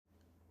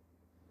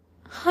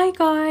Hi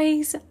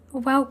guys,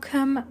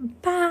 welcome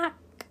back.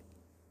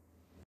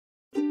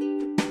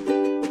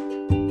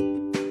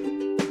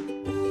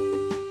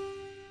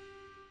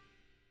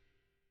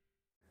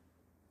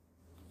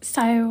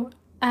 So,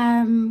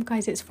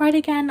 guys, it's Friday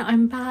again.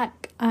 I'm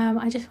back.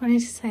 I just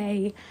wanted to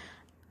say,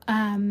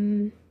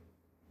 I'm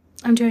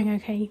doing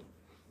okay.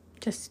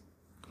 Just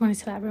wanted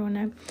to let everyone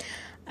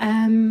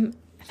know.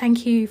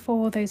 Thank you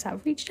for those that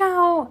have reached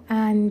out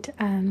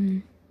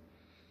and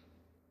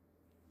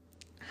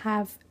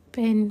have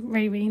been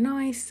really, really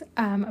nice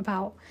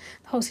about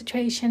the whole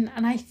situation.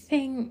 And I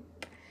think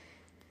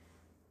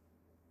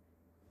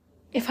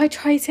if I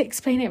try to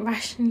explain it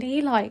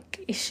rationally,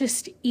 like, it's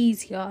just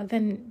easier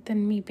than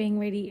me being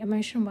really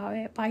emotional about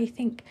it. But I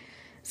think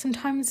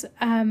sometimes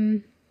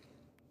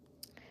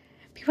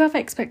people have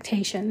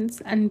expectations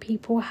and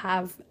people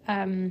have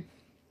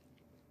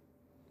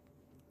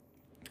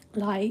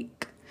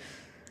like,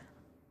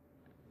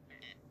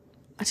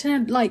 I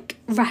don't know, like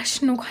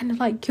rational kind of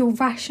like your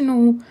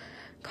rational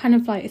kind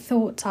of like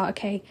thoughts are,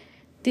 okay,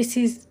 this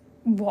is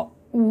what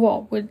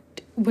would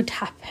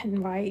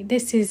happen, right?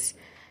 This is,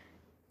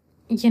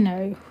 you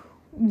know,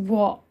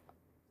 what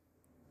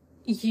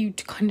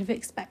you'd kind of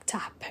expect to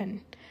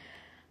happen.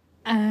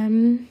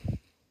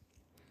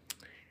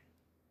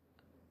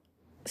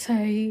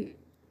 So,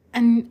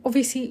 and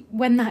obviously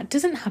when that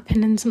doesn't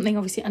happen and something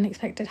obviously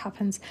unexpected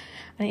happens,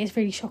 and it is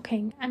really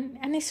shocking and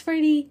it's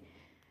really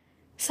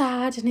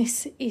sad, and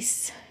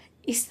it's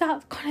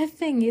that kind of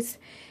thing.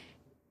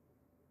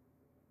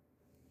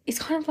 It's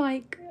kind of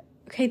like,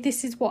 okay,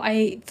 this is what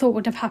I thought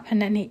would have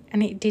happened and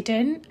it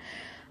didn't.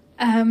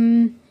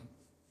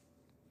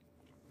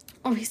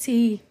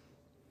 Obviously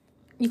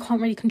you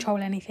can't really control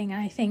anything,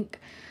 and I think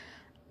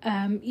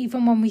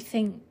even when we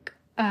think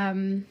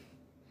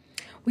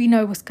we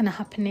know what's going to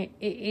happen,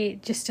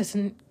 it just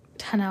doesn't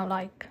turn out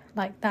like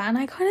that. And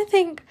I kind of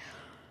think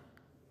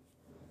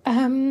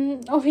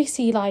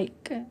obviously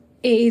like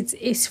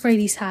it's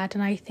really sad,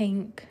 and I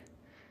think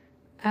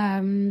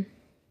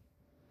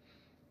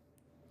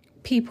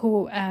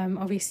people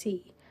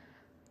obviously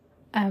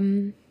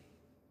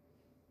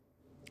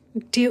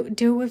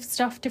deal with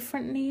stuff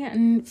differently.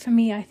 And for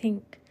me, I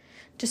think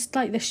just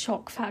like the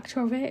shock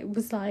factor of it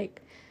was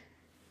like,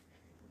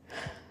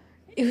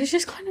 it was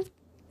just kind of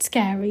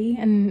scary,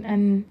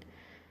 and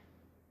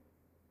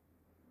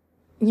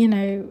you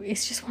know,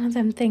 it's just one of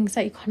them things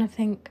that you kind of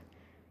think,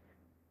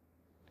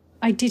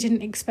 I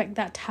didn't expect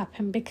that to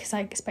happen because I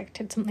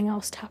expected something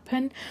else to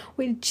happen,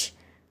 which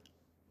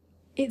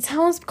it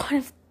sounds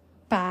kind of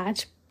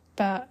bad,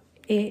 but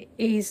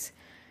it's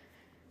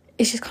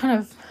just kind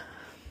of,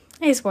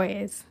 it is what it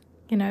is,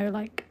 you know,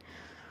 like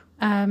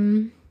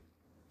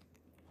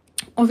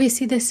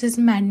obviously this has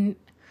meant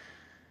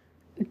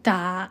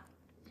that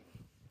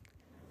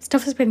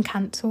stuff has been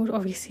cancelled,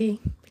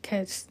 obviously,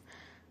 because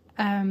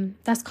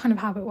that's kind of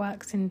how it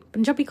works in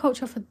Punjabi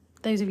culture, for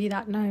those of you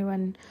that know,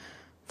 and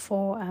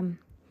for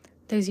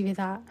those of you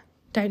that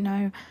don't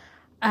know.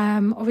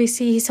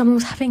 Obviously someone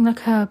was having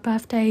like a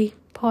birthday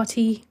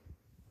party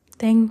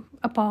thing,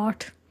 a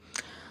bart,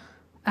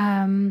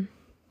 or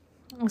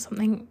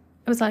something.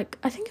 It was like,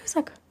 I think it was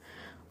like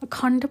a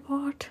conda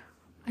bart,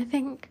 I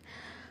think,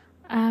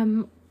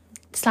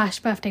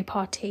 / birthday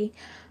party.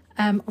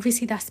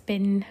 Obviously that's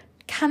been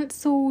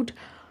cancelled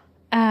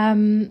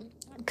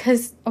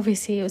because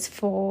obviously it was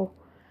for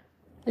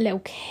a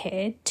little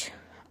kid.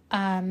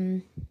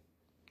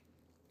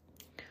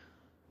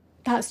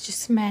 That's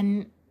just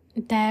meant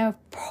they're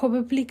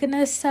probably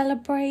gonna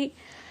celebrate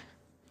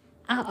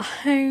at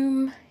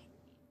home,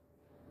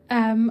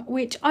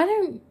 which I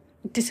don't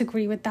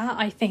disagree with that.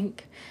 I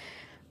think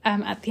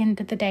at the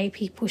end of the day,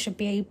 people should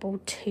be able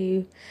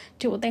to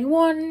do what they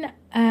want.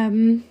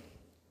 You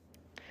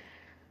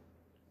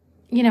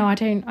know, I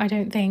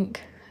don't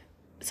think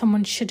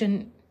someone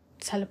shouldn't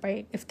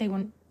celebrate if they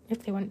want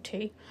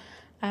to,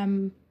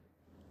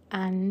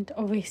 and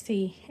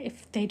obviously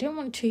if they don't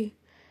want to,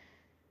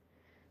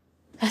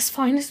 that's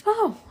fine as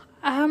well.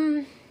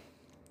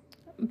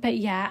 But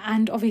yeah,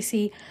 and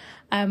obviously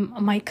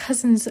my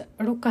cousin's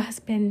roka has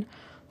been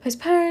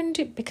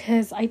postponed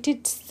because I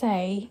did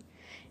say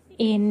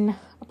in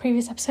a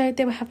previous episode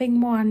they were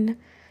having one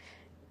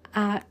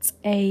at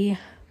a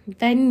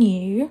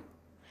venue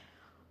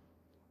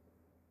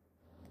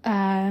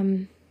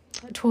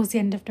towards the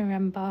end of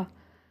November,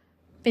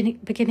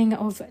 beginning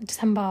of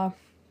December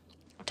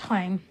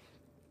time,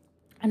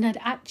 and I'd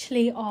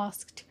actually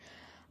asked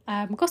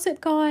Gossip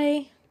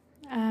Guy,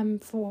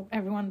 for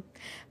everyone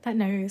that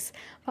knows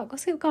about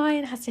Gossip Guy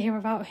and has to hear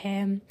about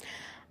him.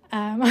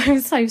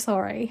 I'm so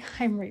sorry.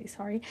 I'm really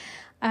sorry.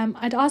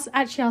 I'd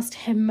actually asked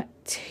him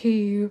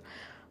to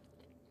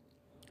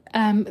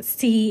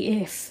see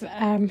if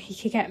he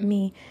could get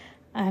me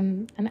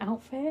an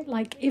outfit,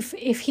 like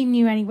if he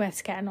knew anywhere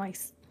to get a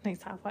nice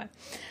outfit,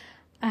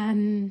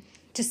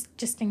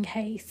 just in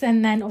case.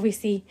 And then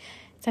obviously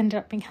it's ended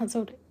up being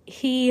cancelled.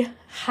 He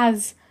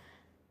has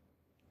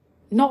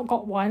not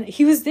got one.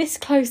 He was this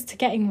close to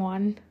getting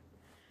one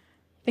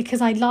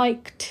because I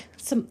liked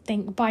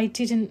something, but I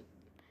didn't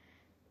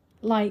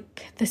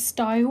like the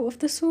style of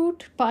the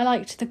sword, but I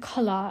liked the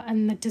colour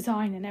and the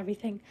design and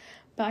everything,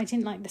 but I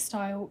didn't like the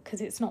style because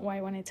it's not what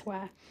I wanted to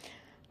wear.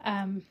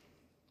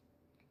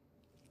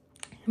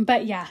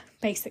 But yeah,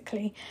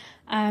 basically.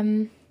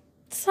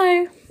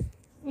 So,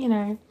 you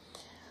know,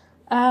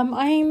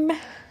 I'm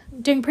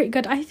doing pretty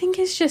good. I think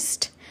it's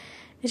just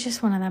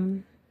one of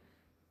them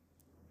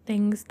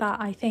things that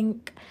I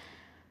think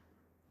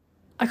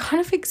I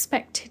kind of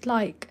expected,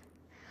 like,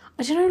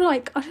 I don't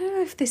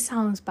know if this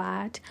sounds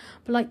bad,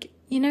 but like,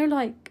 you know,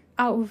 like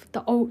out of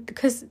the old,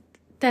 because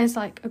there's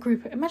like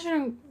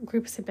imagine a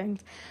group of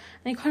siblings,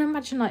 and you kind of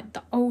imagine like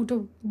the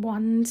older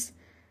ones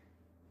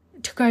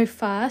to go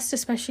first,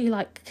 especially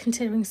like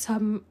considering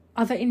some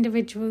other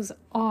individuals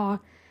are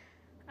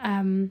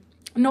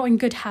not in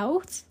good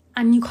health,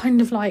 and you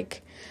kind of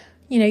like,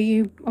 you know,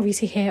 you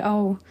obviously hear,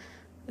 oh,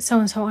 so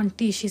and so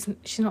auntie, she's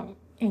not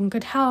in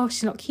good health,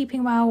 she's not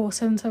keeping well, or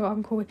so and so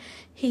uncle,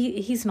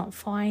 he's not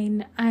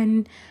fine,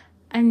 and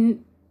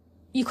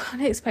you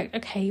kind of expect,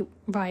 okay,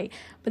 right,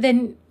 but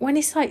then when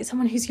it's like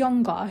someone who's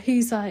younger,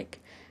 who's like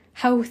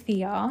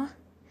healthier,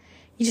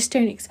 you just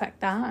don't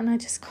expect that. And I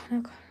just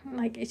kind of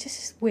like, it's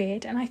just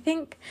weird. And I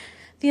think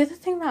the other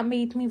thing that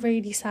made me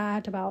really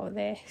sad about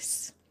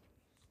this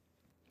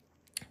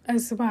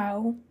as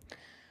well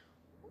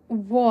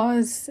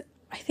was,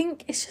 I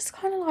think it's just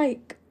kind of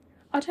like,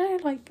 I don't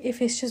know, like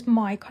if it's just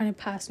my kind of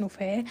personal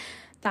fear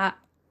that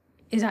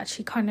is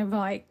actually kind of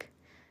like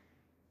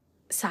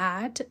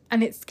sad,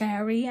 and it's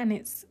scary, and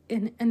it's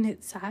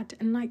sad,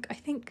 and like I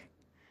think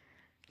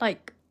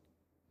like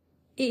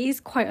it is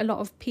quite a lot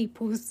of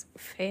people's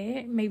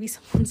fear. Maybe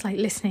someone's like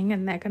listening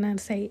and they're gonna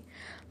say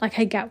like,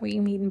 I get what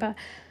you mean, but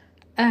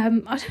I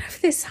don't know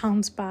if this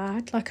sounds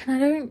bad, like, and I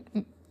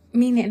don't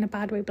mean it in a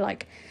bad way, but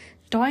like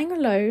dying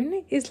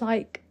alone is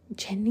like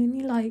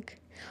genuinely like,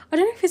 I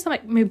don't know if it's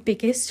like my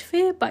biggest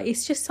fear, but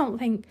it's just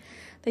something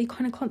that you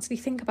kind of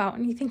constantly think about.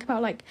 And you think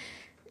about like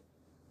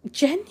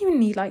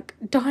genuinely like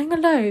dying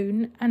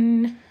alone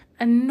and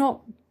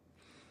not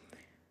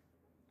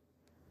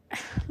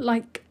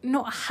like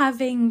not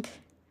having,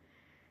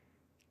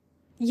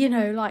 you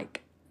know,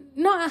 like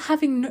not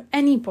having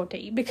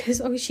anybody, because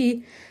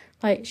obviously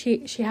like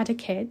she had a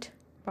kid,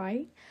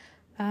 right?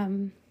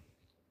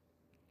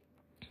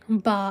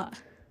 But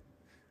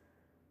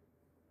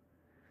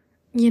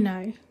you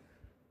know,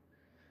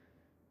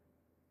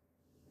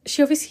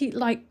 she obviously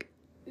like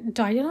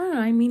died alone.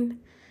 I mean,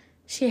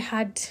 she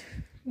had,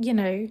 you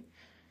know,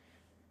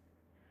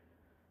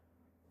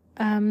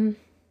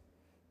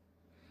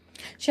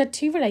 she had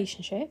 2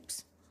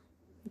 relationships,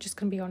 I'm just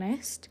gonna be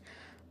honest.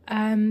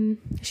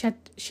 She had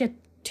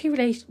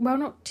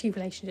not 2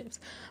 relationships,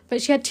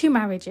 but she had 2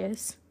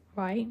 marriages,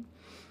 right?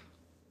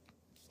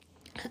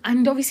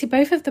 And obviously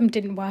both of them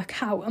didn't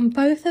work out, and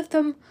both of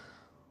them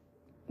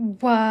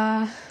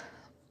were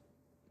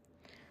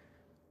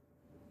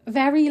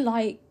very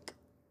like,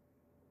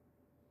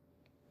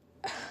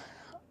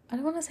 I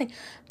don't want to say,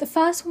 the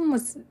first one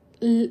was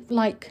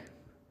like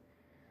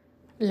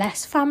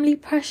less family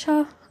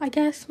pressure, I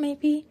guess,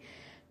 maybe.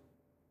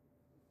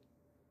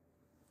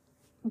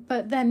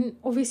 But then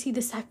obviously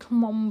the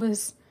second one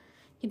was,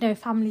 you know,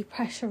 family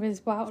pressure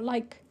as well.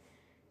 Like,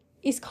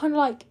 it's kind of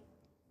like,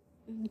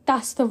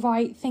 that's the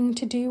right thing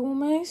to do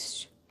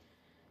almost.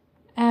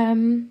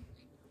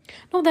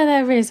 Not that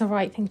there is a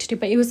right thing to do,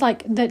 but it was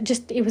like that,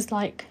 just, it was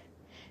like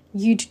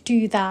you'd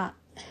do that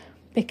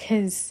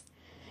because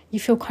you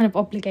feel kind of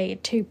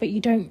obligated to, but you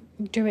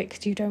don't do it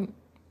because you don't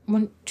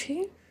want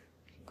to,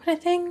 kind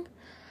of thing.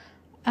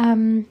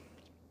 And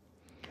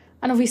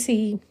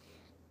obviously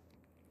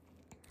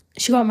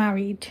she got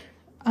married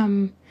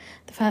the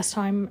first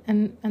time,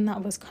 and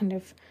that was kind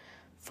of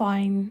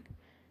fine,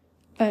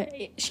 but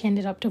she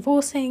ended up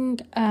divorcing,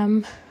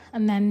 and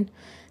then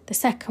the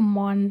second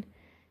one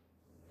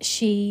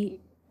she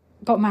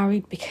got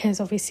married because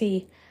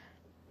obviously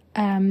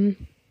her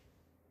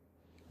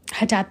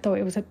dad thought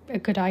it was a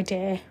good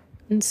idea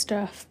and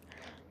stuff,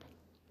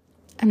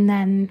 and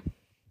then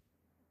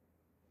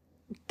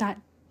that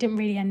didn't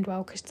really end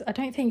well because I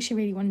don't think she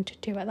really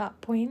wanted to at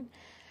that point,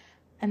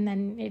 and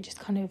then it just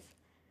kind of,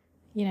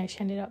 you know, she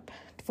ended up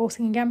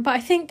divorcing again. But I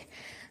think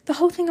the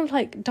whole thing of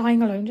like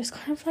dying alone just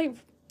kind of like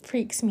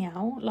freaks me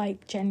out,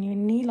 like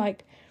genuinely,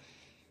 like,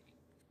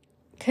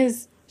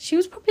 because she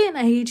was probably an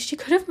age, she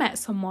could have met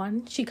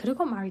someone, she could have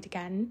got married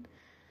again,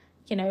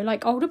 you know,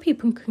 like older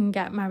people can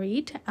get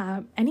married,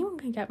 anyone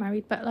can get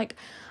married, but like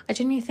I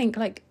genuinely think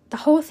like the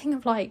whole thing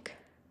of like,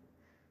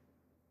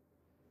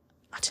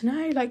 I don't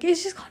know, like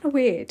it's just kind of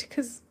weird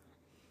because,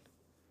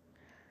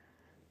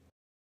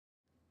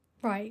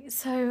 right,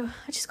 so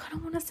I just kind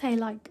of want to say,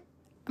 like,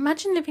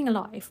 imagine living a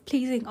life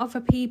pleasing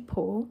other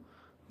people,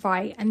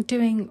 right, and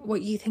doing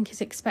what you think is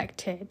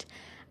expected,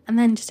 and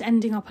then just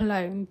ending up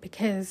alone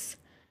because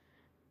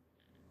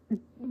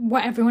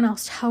what everyone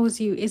else tells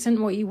you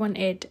isn't what you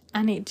wanted,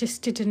 and it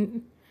just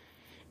didn't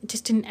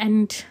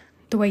end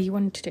the way you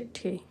wanted it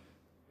to,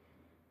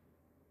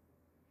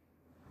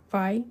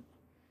 right?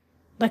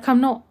 Like,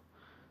 I'm not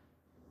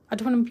I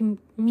don't want to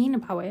be mean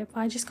about it, but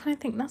I just kind of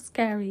think that's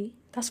scary.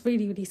 That's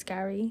really, really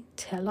scary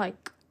to,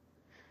 like,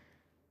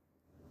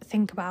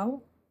 think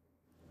about.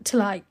 To,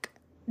 like,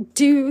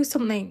 do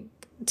something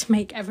to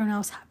make everyone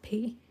else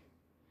happy,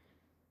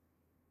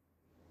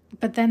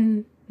 but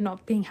then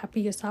not being happy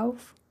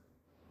yourself.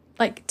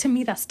 Like, to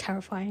me, that's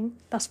terrifying.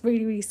 That's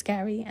really, really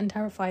scary and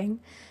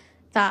terrifying,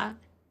 that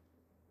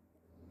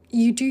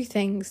you do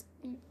things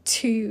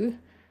to,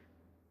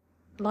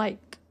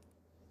 like,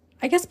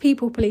 I guess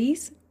people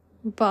please,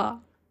 but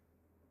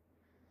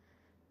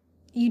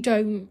you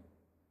don't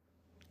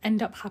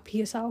end up happy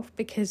yourself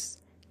because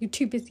you're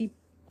too busy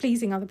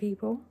pleasing other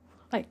people.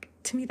 Like,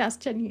 to me, that's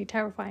genuinely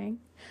terrifying.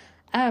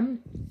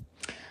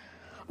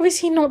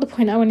 Obviously not the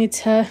point I wanted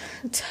to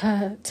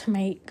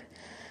make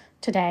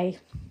today,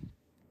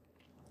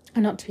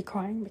 and not to be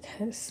crying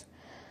because,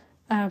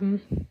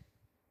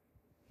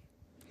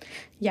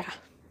 yeah,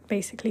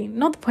 basically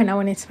not the point I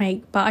wanted to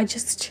make, but I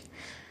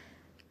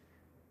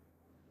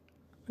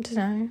don't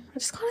know, I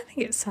just kind of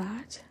think it's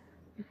sad.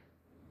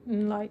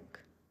 And, like,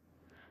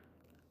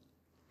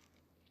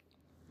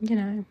 you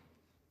know,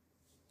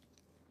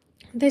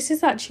 this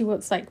is actually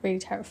what's, like, really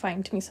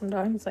terrifying to me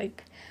sometimes,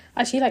 like,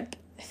 actually, like,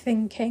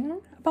 thinking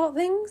about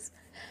things,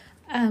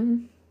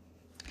 and,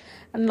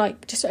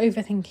 like, just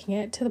overthinking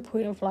it to the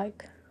point of,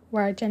 like,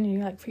 where I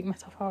genuinely, like, freak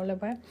myself out a little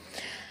bit.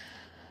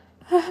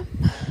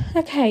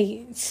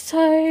 Okay,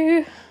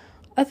 so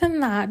other than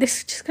that, this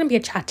is just going to be a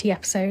chatty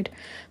episode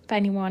for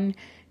anyone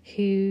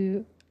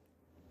who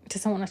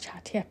doesn't want a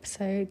chatty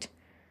episode.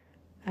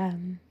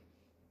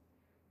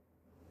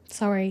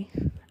 Sorry,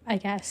 I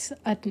guess.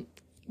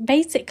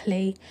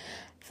 Basically,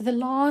 for the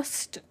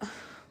last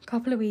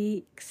couple of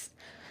weeks,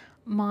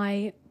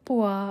 my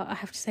bhua, I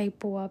have to say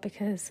bhua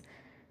because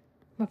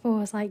my bhua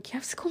was like, you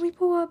have to call me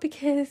bhua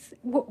because,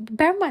 well,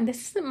 bear in mind,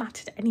 this doesn't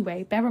matter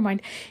anyway. Bear in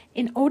mind,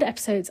 in older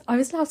episodes, I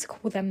was allowed to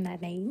call them their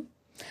name.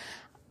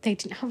 They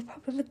didn't have a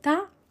problem with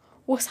that.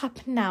 What's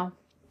happened now?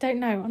 Don't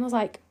know. And I was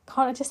like,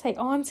 can't I just say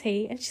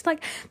auntie? And she's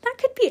like, that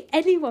could be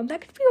anyone.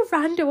 That could be a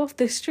rando off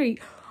the street.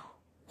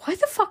 Why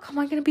the fuck am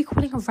I going to be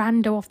calling a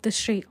rando off the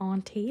street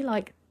auntie?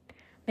 Like,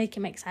 make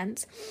it make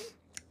sense.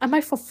 And my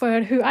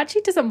fufad, who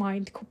actually doesn't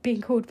mind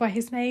being called by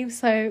his name,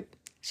 so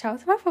shout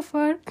out to my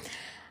fufad,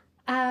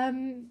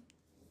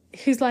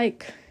 who's,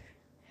 like,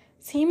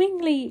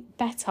 seemingly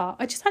better.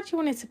 I just actually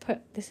wanted to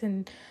put this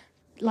in,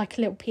 like,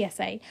 a little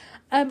PSA.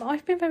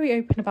 I've been very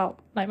open about,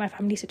 like, my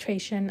family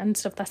situation and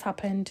stuff that's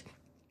happened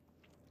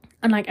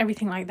and, like,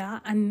 everything like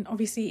that. And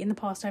obviously in the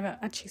past I've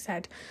actually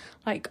said,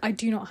 like, I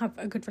do not have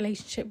a good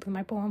relationship with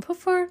my bhua and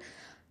fufad,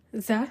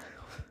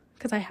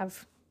 because I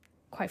have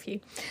quite a few.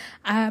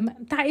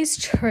 That is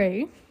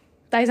true.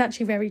 That is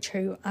actually very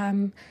true.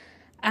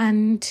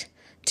 And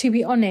to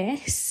be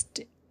honest,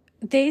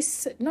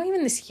 this, not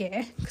even this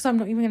year, because I'm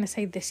not even going to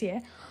say this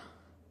year,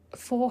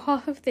 for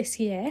half of this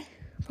year,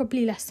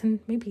 probably less than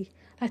maybe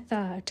a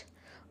third,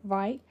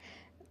 right,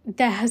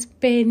 there has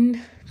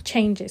been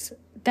changes.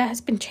 There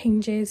has been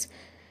changes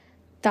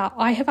that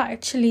I have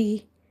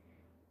actually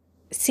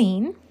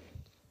seen,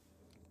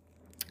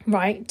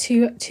 right,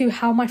 to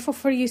how my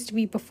fufad used to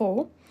be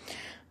before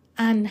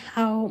and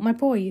how my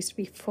boy used to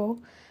be before,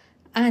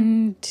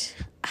 and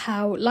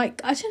how,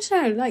 like, I don't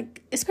know,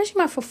 like, especially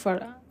my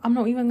fufad, I'm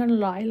not even gonna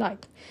lie,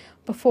 like,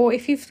 before,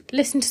 if you've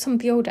listened to some of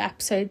the older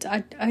episodes,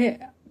 I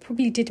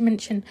probably did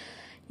mention,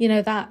 you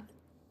know, that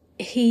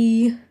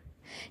he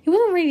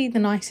wasn't really the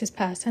nicest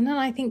person, and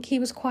I think he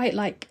was quite,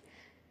 like,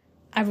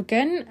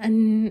 arrogant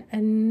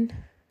and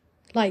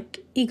like,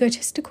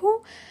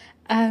 egotistical,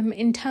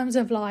 in terms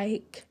of,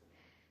 like,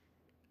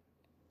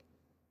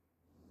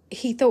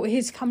 he thought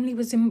his family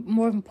was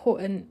more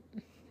important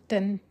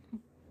than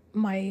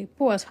my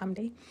bhua's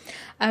family.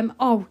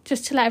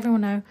 Just to let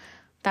everyone know,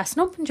 that's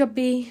not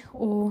Punjabi,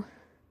 or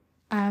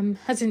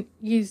hasn't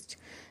used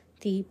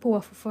the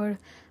bhua fufad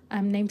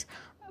names.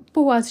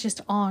 Bhua is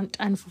just aunt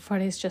and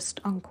fufad is just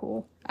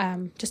uncle,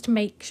 just to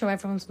make sure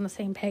everyone's on the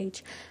same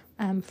page,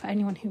 for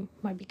anyone who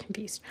might be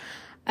confused.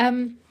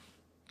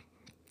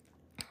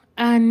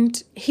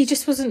 And he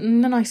just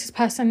wasn't the nicest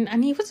person,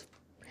 and he was,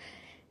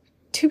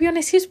 to be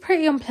honest, he was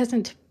pretty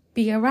unpleasant to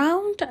be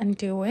around and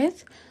deal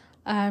with.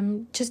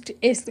 Just,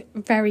 it's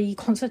very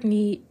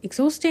constantly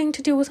exhausting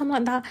to deal with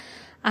something like that.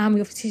 We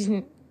obviously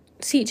didn't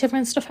see each other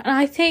and stuff, and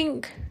I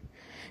think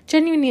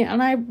genuinely,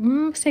 and I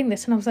remember saying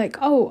this, and I was like,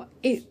 oh,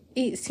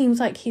 it seems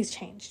like he's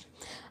changed.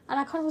 And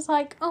I kind of was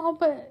like, oh,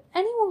 but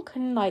anyone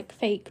can, like,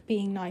 fake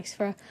being nice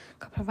for a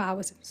couple of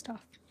hours and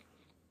stuff.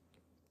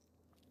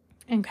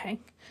 Okay.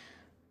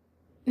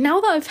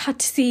 Now that I've had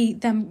to see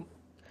them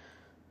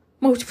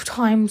multiple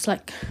times,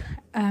 like,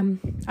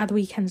 at the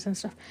weekends and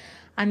stuff,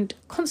 and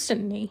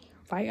constantly,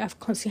 right, I've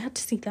constantly had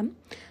to see them,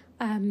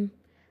 and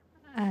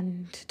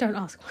don't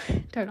ask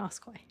why,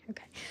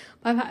 okay,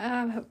 but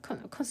I've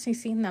constantly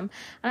seen them,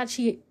 and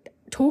actually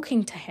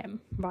talking to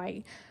him,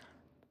 right,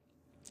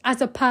 as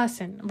a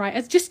person, right,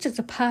 as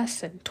a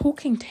person,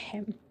 talking to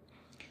him,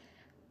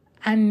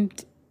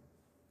 and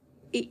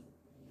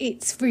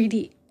it's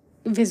really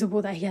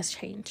visible that he has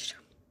changed.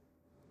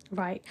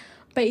 right?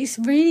 But it's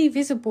really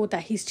visible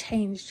that he's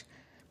changed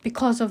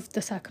because of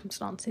the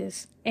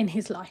circumstances in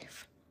his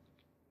life.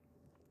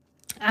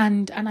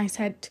 And I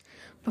said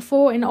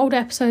before in older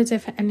episodes,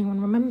 if anyone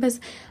remembers,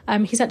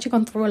 he's actually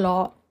gone through a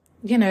lot.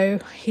 You know,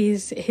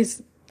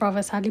 his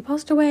brother sadly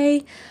passed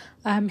away.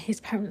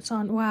 His parents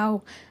aren't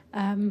well.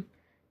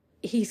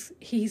 He's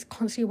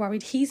constantly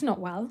worried he's not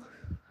well.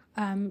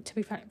 To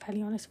be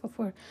fairly honest,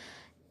 before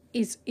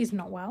is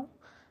not well.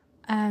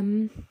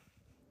 And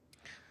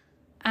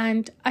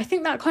I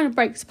think that kind of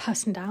breaks a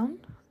person down.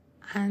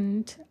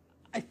 And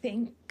I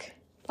think,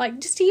 like,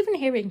 just even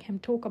hearing him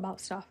talk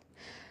about stuff,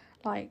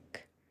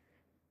 like,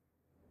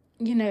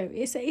 you know,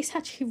 it's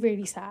actually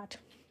really sad.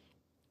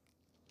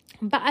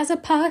 But as a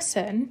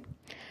person,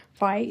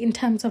 right, in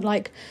terms of,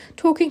 like,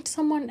 talking to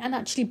someone and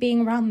actually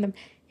being around them,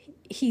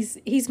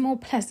 he's more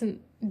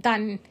pleasant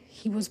than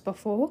he was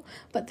before.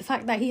 But the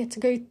fact that he had to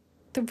go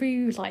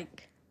through,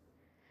 like,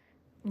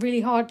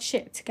 really hard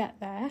shit to get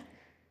there,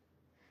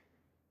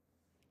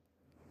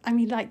 I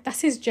mean, like,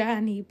 that's his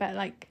journey, but,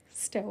 like,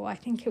 still, I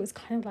think it was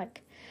kind of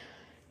like,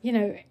 you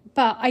know,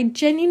 but I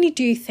genuinely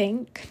do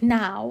think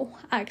now,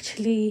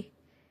 actually,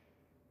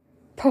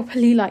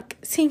 properly, like,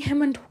 seeing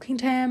him and talking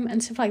to him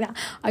and stuff like that,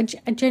 I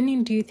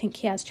genuinely do think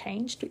he has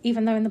changed,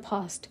 even though in the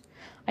past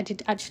I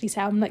did actually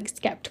say I'm, like,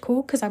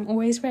 sceptical, because I'm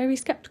always very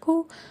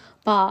sceptical,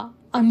 but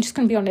I'm just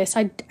going to be honest,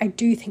 I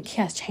do think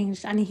he has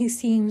changed, and he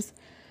seems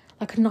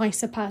like a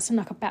nicer person,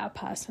 like a better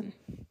person,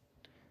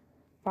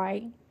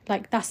 right?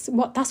 Like, that's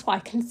what I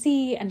can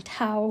see and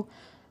tell,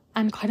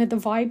 and kind of the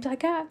vibes I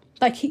get.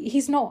 Like,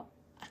 he's not,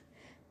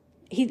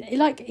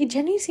 like, it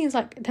genuinely seems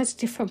like there's a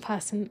different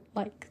person,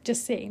 like,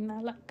 just sitting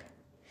there, like,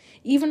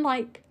 even,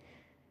 like,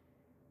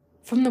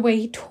 from the way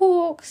he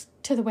talks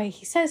to the way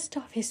he says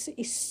stuff is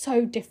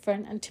so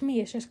different, and to me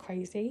it's just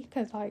crazy,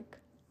 because, like,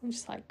 I'm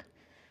just like,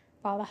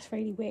 wow, that's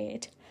really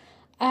weird.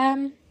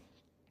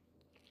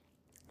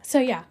 So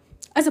yeah,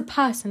 as a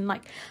person,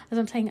 like, as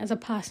I'm saying, as a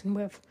person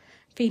with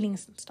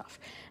feelings and stuff.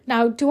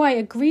 Now, do I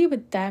agree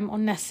with them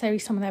on necessarily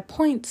some of their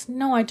points?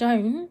 No, I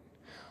don't.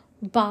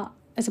 But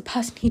as a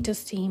person, he does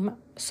seem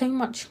so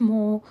much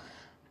more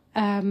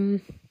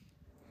relatable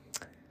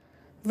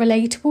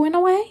in a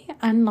way,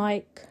 and,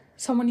 like,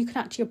 someone you can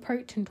actually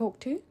approach and talk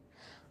to.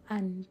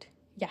 And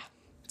yeah,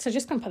 so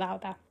just gonna put that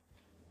out there.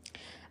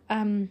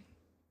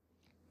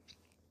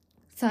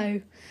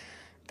 So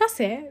that's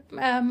it.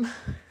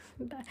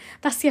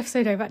 That's the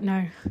episode over.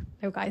 No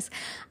guys.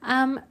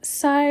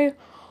 So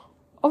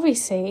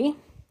obviously,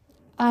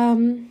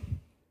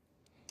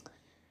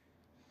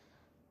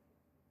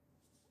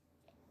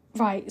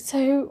 right,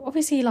 so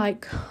obviously,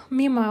 like,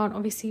 me and my aunt,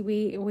 obviously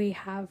we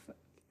have a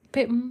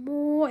bit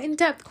more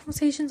in-depth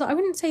conversations. I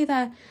wouldn't say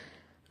they're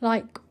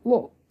like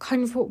what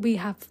we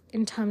have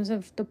in terms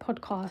of the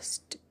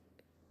podcast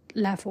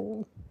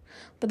level,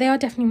 but they are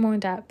definitely more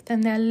in-depth,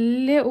 and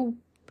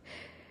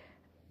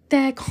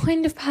they're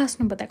kind of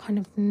personal, but they're kind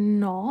of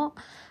not.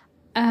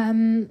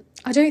 I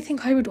don't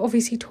think I would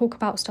obviously talk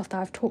about stuff that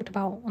I've talked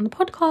about on the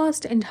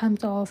podcast in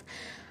terms of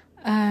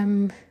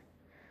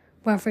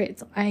whether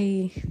it's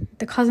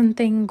the cousin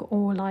thing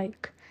or,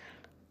 like,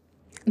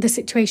 the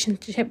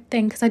situationship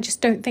thing, because I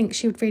just don't think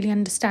she would really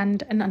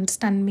understand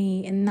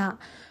me in that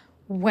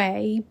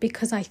way,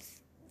 because I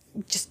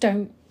just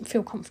don't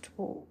feel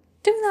comfortable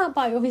doing that.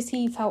 But I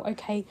obviously felt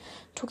okay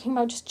talking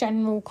about just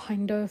general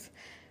kind of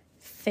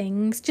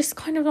things, just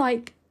kind of,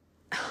 like,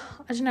 I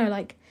don't know,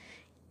 like,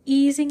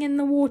 easing in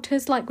the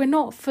waters. Like, we're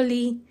not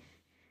fully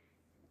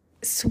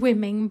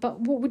swimming, but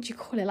what would you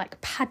call it,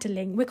 like,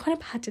 paddling? We're kind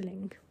of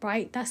paddling,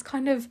 right? That's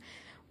kind of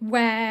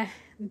where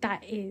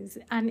that is.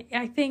 And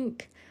I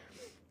think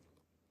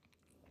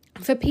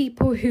for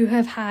people who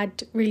have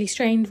had really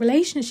strained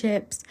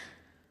relationships,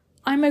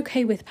 I'm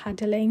okay with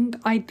paddling.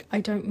 I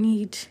don't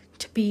need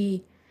to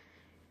be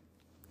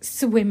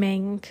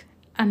swimming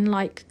and,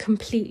 like,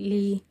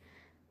 completely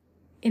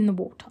in the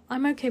water.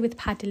 I'm okay with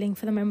paddling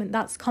for the moment.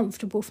 That's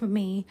comfortable for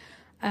me,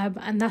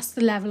 and that's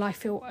the level I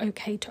feel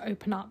okay to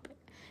open up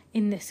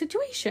in this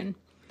situation.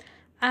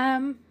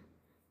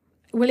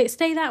 Will it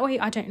stay that way?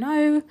 I don't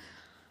know,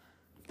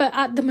 but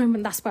at the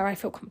moment that's where I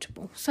feel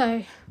comfortable.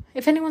 So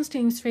if anyone's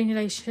doing strained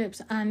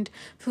relationships and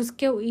feels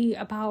guilty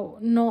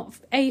about not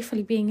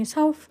fully being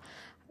yourself,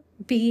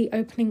 be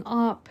opening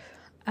up,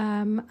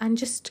 and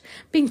just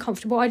being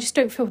comfortable. I just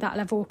don't feel that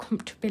level of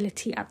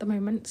comfortability at the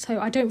moment, so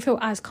I don't feel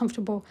as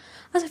comfortable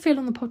as I feel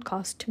on the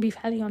podcast, to be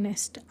fairly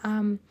honest,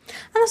 and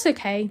that's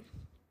okay.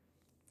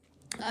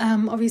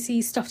 Obviously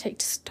stuff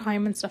takes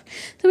time and stuff,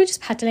 so we're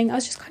just paddling. I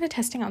was just kind of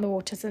testing out the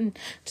waters and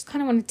just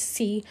kind of wanted to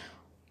see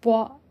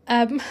what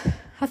her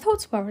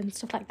thoughts were and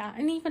stuff like that,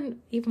 and even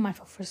my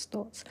first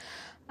thoughts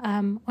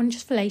on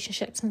just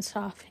relationships and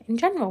stuff in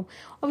general.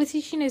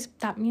 Obviously she knows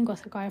that me and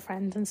Gossip Guy are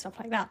friends and stuff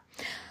like that,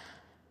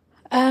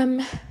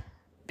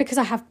 because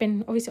I have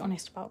been obviously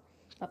honest about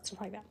stuff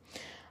like that,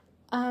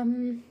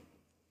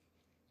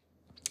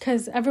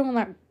 because everyone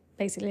that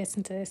basically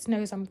listens to this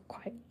knows I'm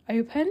quite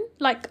open.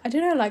 Like, I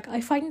don't know, like,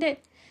 I find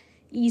it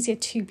easier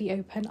to be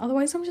open,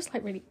 otherwise I'm just,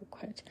 like, really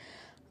awkward.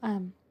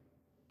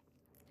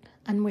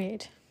 and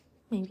weird,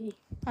 maybe.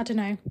 I don't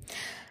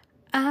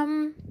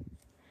know.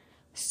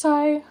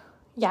 So,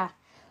 yeah.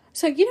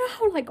 So, you know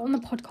how, like, on the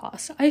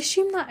podcast, I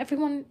assume that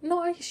everyone,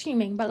 not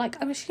assuming, but,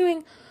 like, I'm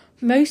assuming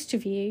most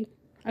of you,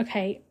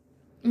 okay,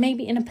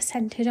 maybe in a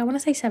percentage, I want to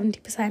say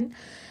 70%.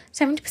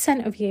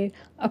 70% of you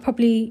are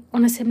probably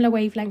on a similar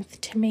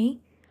wavelength to me.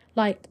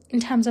 Like, in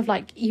terms of,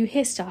 like, you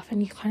hear stuff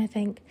and you kind of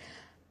think,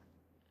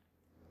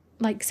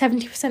 like,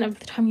 70% of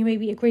the time you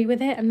maybe agree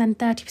with it, and then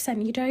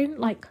 30% you don't,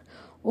 like,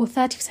 or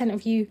 30%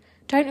 of you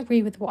don't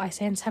agree with what I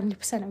say and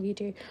 70% of you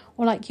do.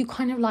 Or, like, you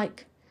kind of,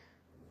 like,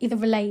 either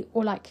relate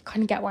or, like,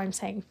 kind of get what I'm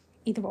saying.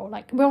 Either or,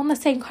 like, we're on the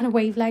same kind of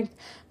wavelength.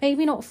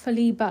 Maybe not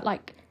fully, but,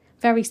 like,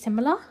 very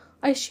similar,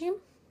 I assume.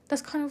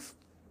 That's kind of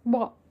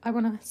what I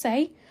want to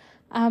say.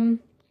 Or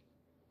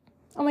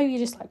maybe you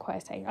just like what I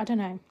say. I don't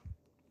know.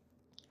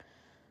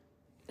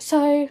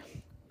 So,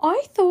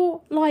 I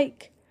thought,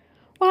 like...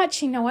 Well,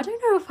 actually, no, I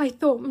don't know if I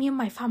thought me and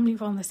my family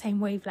were on the same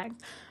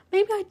wavelength.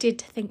 Maybe I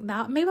did think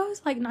that. Maybe I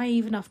was, like,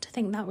 naive enough to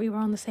think that we were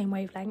on the same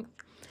wavelength.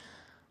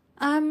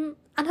 And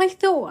I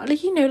thought,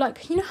 like, you know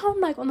how I'm,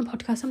 like, on the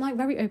podcast, I'm, like,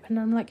 very open. And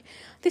I'm, like,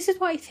 this is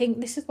what I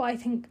think. This is what I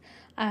think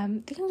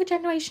the younger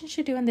generation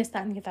should do, and this,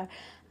 that, and the other.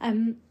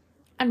 And,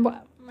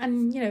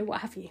 you know,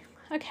 what have you.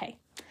 Okay.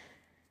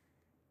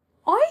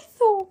 I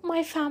thought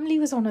my family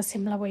was on a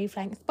similar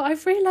wavelength, but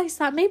I've realised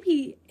that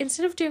maybe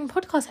instead of doing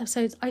podcast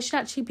episodes, I should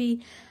actually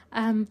be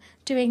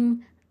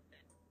doing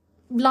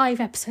live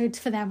episodes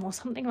for them or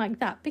something like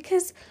that,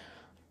 because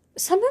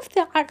some of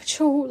the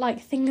actual,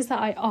 like, things that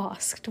I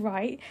asked,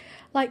 right,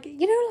 like,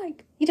 you know,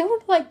 like, you don't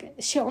want to, like,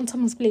 shit on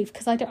someone's belief,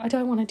 because I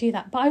don't want to do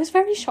that, but I was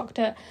very shocked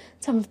at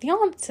some of the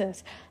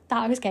answers that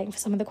I was getting for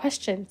some of the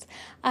questions.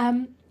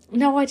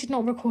 No, I did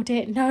not record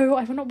it. No,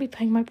 I will not be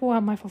putting my bhua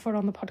and my fufad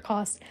on the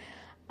podcast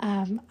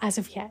as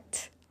of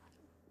yet,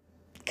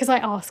 because I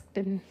asked,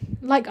 and,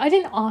 like, I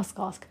didn't ask,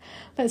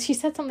 but she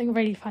said something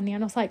really funny,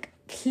 and I was like,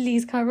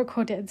 please can I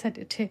record it and send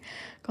it to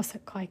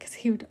Gossip Guy, because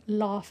he would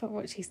laugh at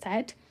what she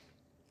said.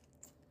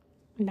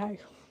 No,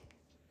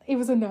 it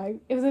was a no,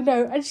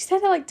 and she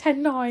said it like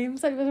 10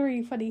 times, and it was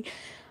really funny,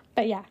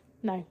 but yeah,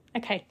 no,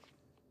 okay.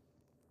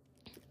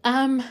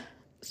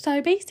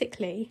 So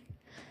basically,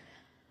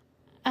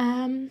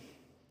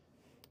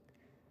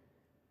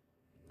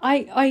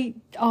 I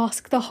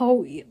ask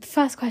the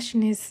first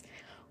question is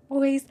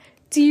always,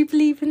 do you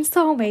believe in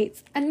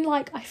soulmates? And,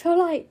 like, I feel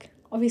like,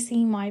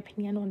 obviously, my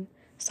opinion on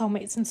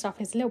soulmates and stuff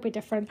is a little bit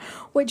different,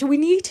 which we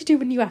need to do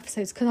in new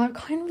episodes, because I've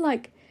kind of,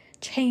 like,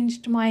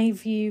 changed my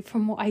view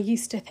from what I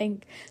used to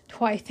think to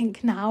what I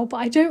think now, but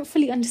I don't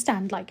fully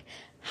understand, like,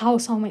 how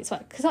soulmates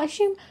work, because I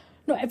assume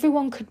not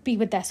everyone could be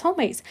with their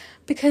soulmates,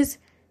 because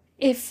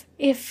if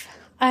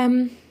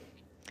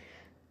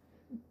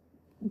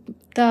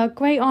the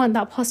great aunt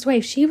that passed away,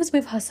 if she was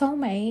with her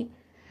soulmate,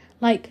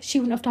 like, she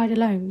wouldn't have died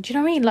alone. Do you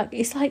know what I mean? Like,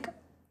 it's like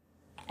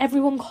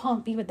everyone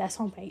can't be with their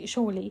soulmate,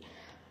 surely.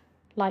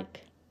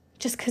 Like,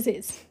 just because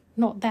it's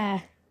not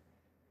their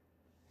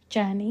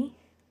journey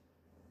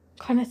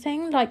kind of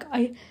thing. Like,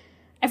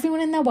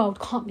 everyone in their world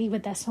can't be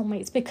with their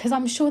soulmates, because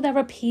I'm sure there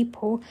are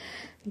people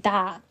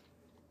that,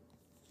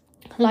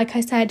 like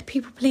I said,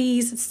 people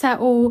please,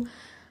 settle,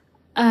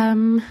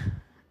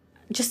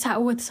 just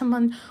settle with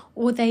someone,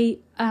 or they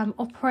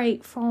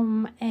operate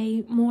from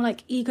a more,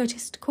 like,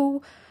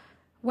 egotistical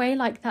way,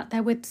 like that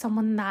they're with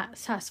someone that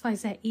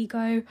satisfies their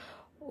ego,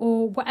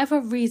 or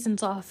whatever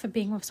reasons are for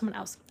being with someone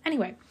else.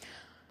 Anyway,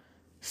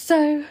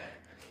 so,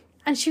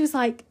 and she was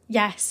like,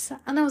 yes,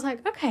 and I was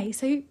like, okay,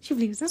 so she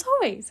believes in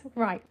soulmates,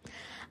 right?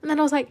 And then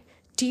I was like,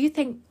 do you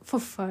think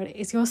fufad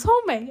is your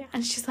soulmate?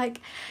 And she's like,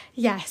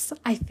 yes,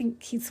 I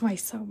think he's my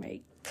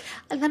soulmate.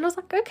 And then I was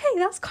like, okay,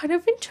 that's kind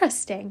of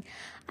interesting.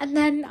 And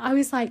then I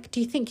was like,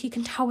 do you think you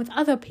can tell with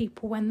other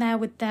people when they're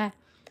with their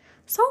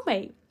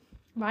soulmate,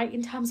 right?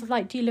 In terms of,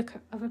 like, do you look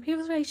at other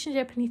people's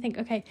relationship and you think,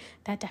 okay,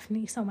 they're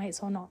definitely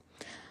soulmates or not?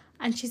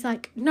 And she's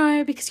like,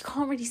 no, because you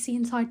can't really see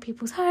inside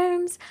people's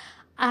homes,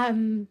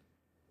 and,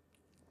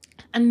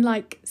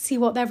 like, see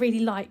what they're really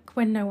like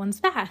when no one's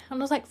there. And I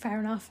was like, fair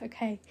enough,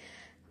 okay,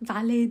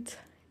 valid,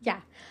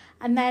 yeah.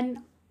 And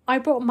then I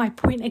brought my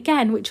point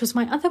again, which was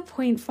my other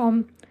point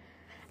from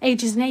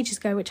ages and ages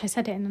ago, which I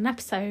said it in an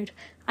episode,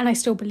 and I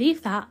still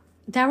believe that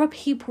there are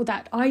people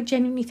that I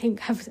genuinely think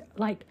have,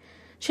 like,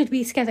 should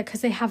be together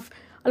because they have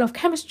a lot of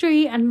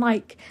chemistry, and,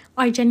 like,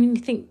 I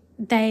genuinely think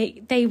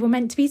they were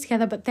meant to be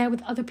together, but they're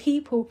with other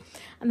people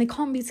and they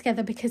can't be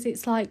together because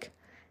it's, like,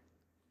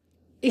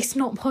 it's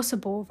not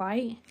possible,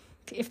 right,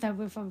 if they're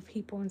with other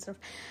people and stuff.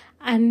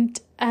 And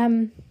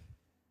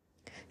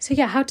so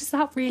yeah, how does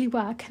that really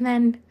work? And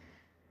then,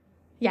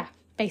 yeah,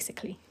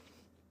 basically,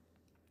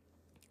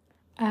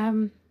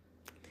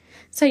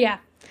 so yeah,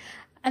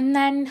 and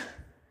then,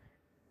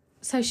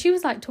 so she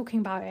was, like,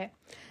 talking about it,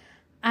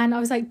 and I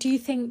was like, do you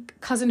think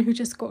cousin who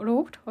just got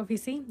old,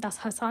 obviously that's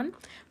her son,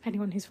 for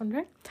anyone who's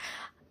wondering,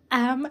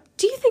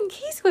 do you think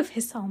he's with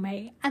his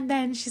soulmate? And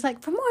then she's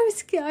like, from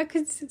what I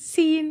could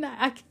see,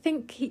 I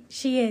think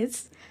she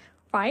is,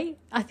 right?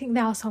 I think they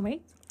are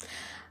soulmates,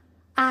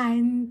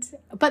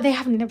 but they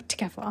haven't lived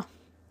together.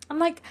 I'm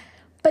like,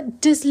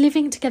 but does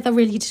living together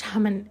really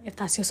determine if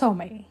that's your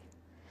soulmate?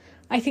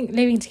 I think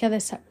living together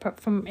is separate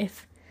from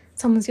if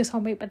someone's your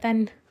soulmate, but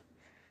then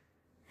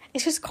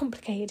it's just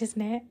complicated,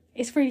 isn't it?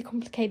 It's really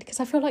complicated because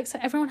I feel like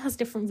everyone has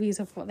different views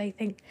of what they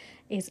think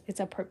is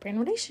appropriate in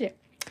a relationship.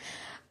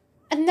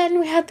 And then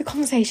we had the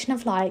conversation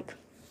of like,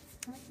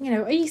 you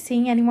know, are you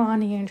seeing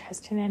anyone? Are you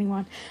interested in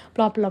anyone?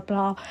 Blah, blah,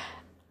 blah.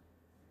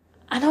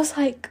 And I was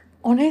like,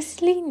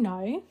 honestly,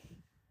 no.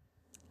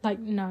 Like,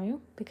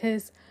 no,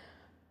 because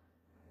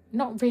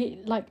not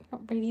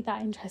really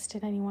that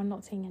interested in anyone,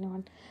 not seeing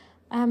anyone.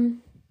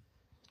 And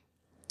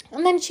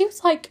then she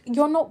was like,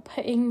 you're not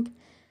putting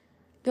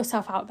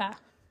yourself out there.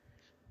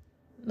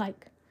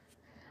 Like,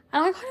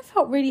 and I kind of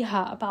felt really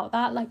hurt about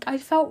that. Like, I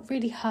felt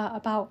really hurt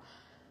about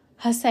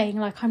her saying,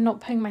 like, I'm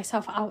not putting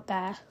myself out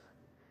there.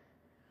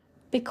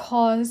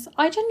 Because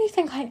I genuinely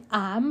think I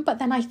am, but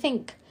then I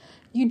think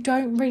you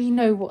don't really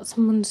know what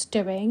someone's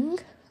doing.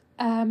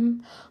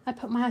 I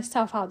put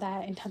myself out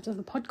there in terms of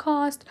the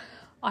podcast.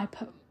 I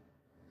put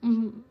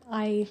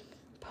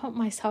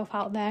myself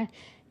out there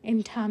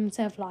in terms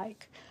of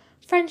like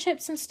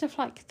friendships and stuff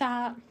like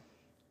that,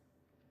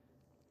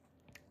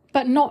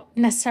 but not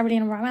necessarily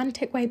in a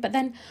romantic way. But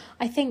then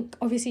I think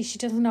obviously she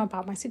doesn't know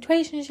about my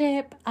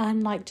situationship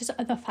and like just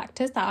other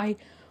factors that I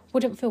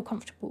wouldn't feel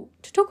comfortable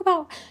to talk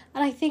about.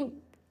 And I think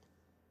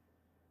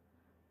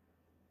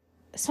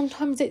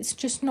sometimes it's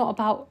just not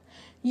about,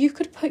 you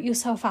could put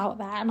yourself out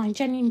there, and I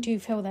genuinely do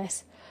feel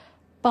this,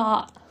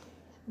 but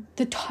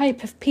the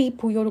type of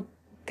people you're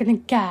gonna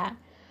get,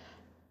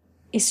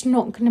 it's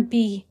not gonna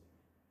be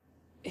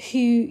who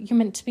you're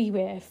meant to be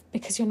with,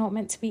 because you're not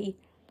meant to be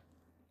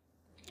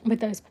with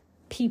those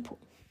people,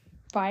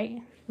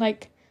 right?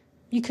 Like,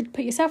 you could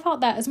put yourself out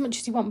there as much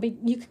as you want, but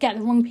you could get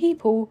the wrong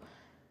people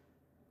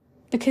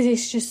because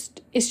it's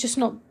just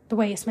not the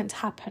way it's meant to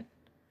happen,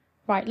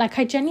 right? Like,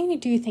 I genuinely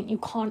do think you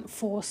can't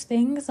force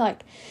things.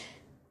 Like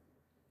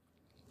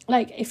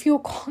if you're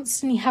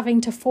constantly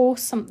having to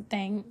force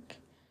something,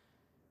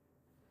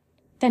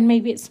 then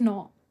maybe it's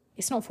not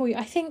for you.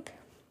 I think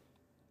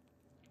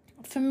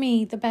for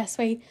me, the best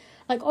way,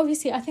 like,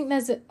 obviously I think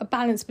there's a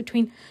balance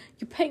between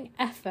you putting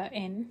effort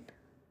in,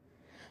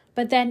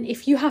 but then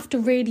if you have to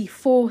really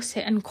force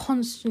it and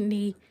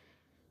constantly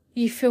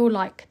you feel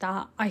like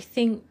that, I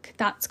think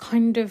that's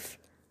kind of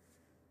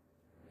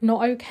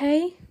not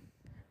okay.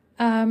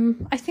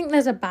 I think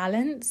there's a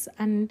balance,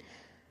 and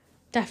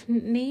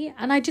definitely,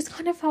 and I just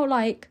kind of felt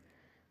like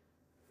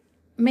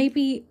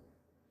maybe,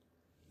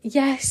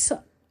 yes,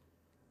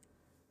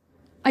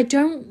 I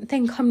don't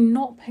think I'm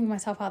not putting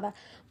myself out there,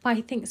 but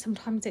I think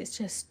sometimes it is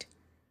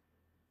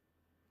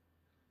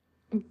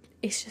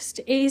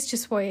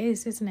just what it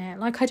is, isn't it?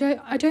 Like, I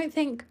don't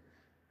think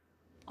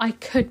I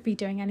could be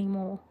doing any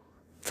more.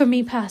 For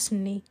me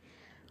personally,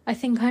 I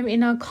think I'm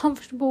in a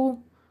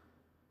comfortable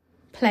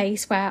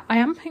place where I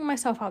am putting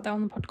myself out there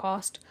on the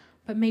podcast,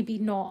 but maybe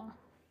not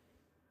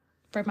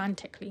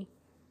romantically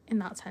in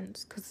that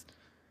sense, because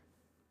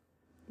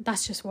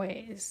that's just what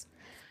it is.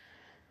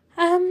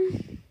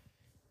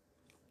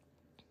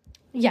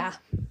 Yeah.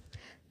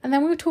 And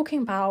then we were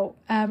talking about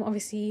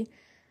obviously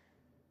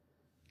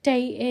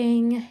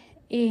dating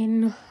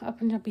in a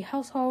Punjabi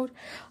household.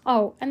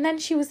 Oh, and then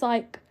she was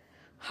like,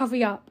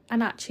 hurry up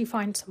and actually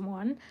find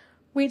someone,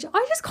 which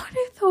I just kind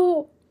of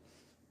thought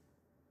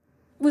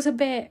was a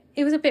bit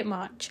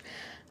much.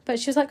 But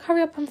she was like,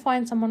 hurry up and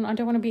find someone, I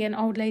don't want to be an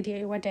old lady at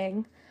your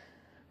wedding.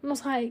 And I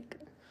was like,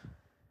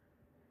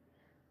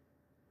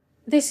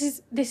 this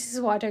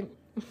is what I don't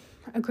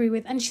agree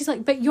with. And she's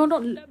like, but you're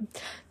not,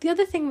 the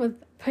other thing with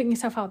putting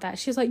yourself out there,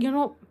 she's like, you're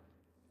not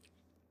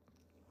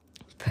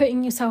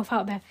putting yourself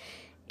out there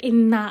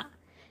in that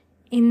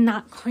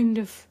kind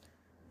of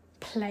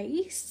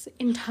place,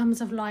 in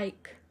terms of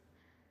like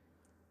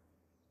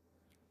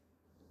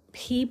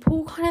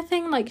people kind of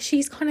thing. Like,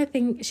 she's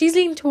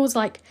leaning towards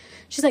like,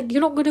 she's like, you're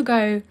not going to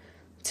go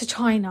to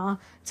China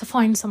to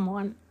find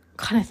someone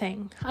kind of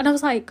thing. And I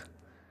was like,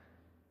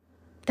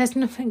 there's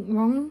nothing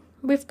wrong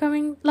with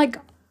going, like,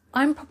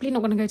 I'm probably not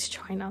going to go to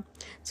China,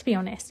 to be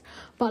honest,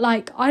 but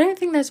like, I don't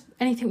think there's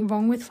anything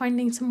wrong with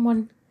finding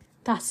someone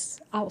that's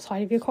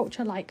outside of your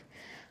culture. Like,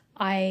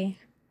 I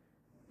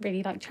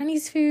really like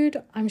Chinese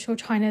food. I'm sure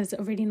China's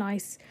a really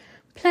nice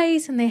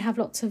place, and they have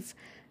lots of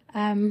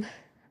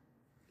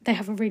they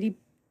have a really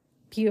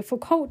beautiful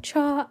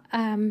culture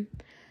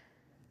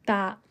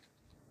that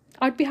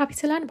I'd be happy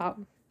to learn about.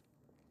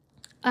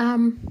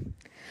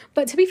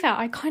 But to be fair,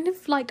 I kind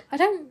of like, I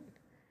don't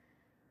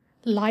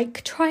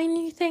like trying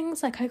new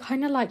things. Like, I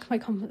kind of like my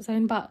comfort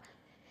zone, but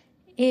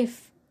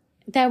if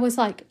there was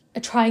like a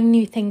trying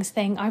new things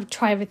thing, I would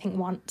try everything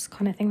once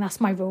kind of thing.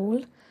 That's my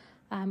rule.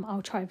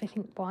 I'll try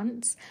everything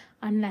once,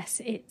 unless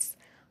it's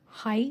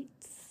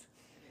heights.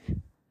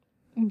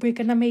 We're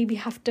gonna maybe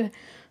have to,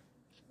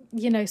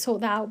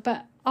 sort that out,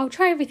 but I'll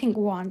try everything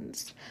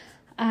once,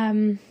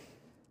 to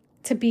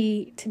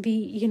be,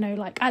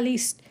 like, at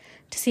least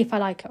to see if I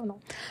like it or not.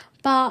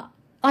 But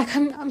like,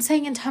 I'm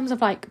saying in terms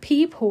of like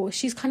people,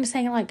 she's kind of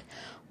saying like,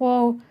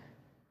 well,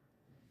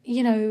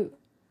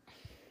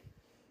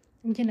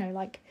 you know,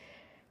 like,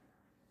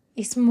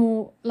 it's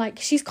more like,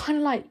 she's kind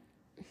of like,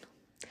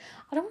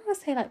 I don't want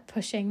to say like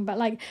pushing, but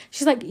like,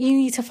 she's like, you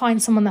need to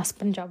find someone that's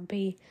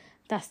Punjabi,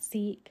 that's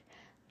Sikh,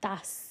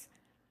 that's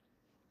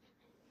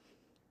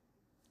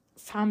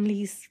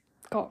family's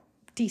got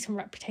decent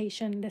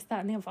reputation, this,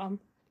 that and the other.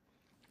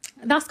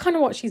 That's kind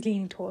of what she's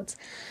leaning towards.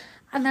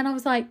 And then I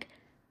was like,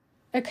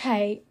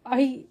 okay,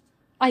 I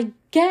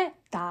get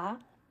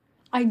that.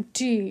 I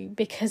do,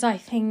 because I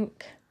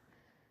think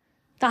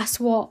that's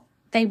what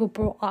they were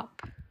brought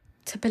up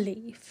to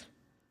believe,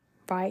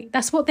 right?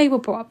 That's what they were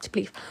brought up to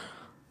believe.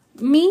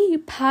 Me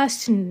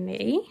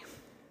personally,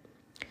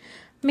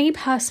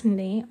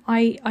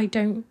 I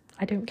don't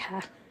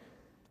care.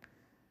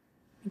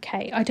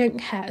 Okay, I don't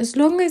care. As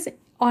long as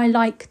I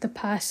like the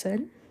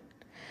person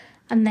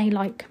and they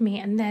like me,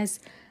 and there's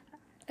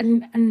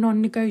and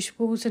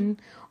non-negotiables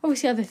and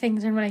obviously other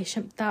things in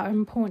relationship that are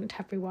important to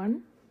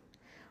everyone,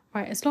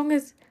 right? As long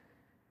as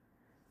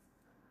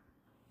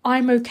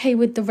I'm okay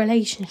with the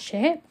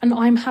relationship and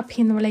I'm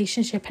happy in the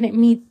relationship and it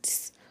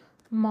meets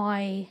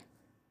my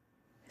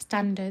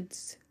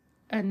standards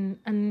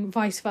and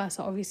vice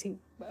versa, obviously,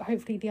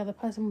 hopefully the other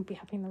person will be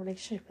happy in the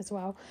relationship as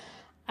well.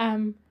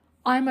 I'm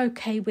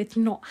okay with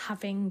not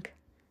having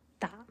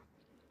that.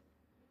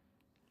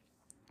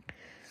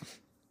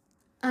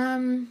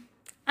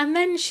 And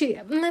then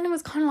it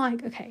was kind of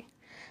like, okay,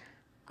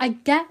 I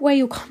get where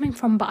you're coming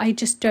from, but I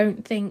just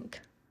don't think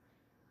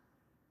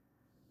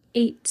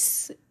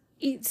it's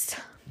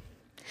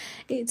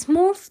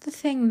more of the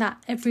thing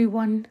that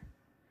everyone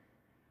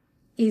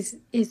is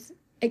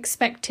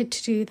expected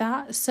to do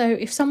that. So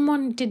if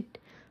someone did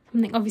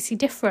something obviously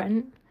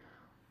different,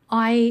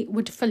 I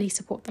would fully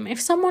support them.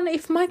 If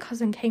my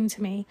cousin came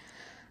to me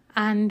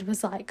and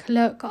was like,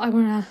 look, I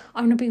wanna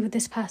be with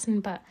this person,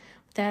 but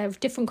they're of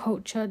different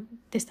culture,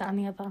 this, that and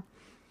the other,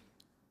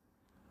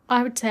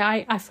 I would say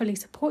I fully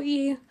support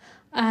you.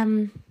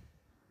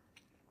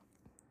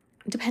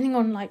 Depending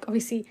on, like,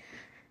 obviously,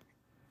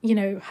 you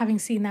know, having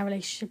seen their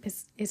relationship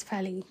is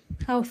fairly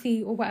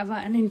healthy or whatever,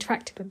 and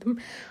interacted with them,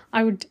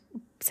 I would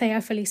say I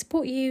fully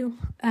support you.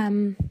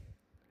 And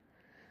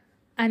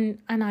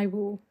I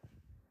will,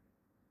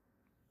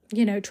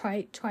 you know,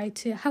 try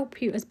to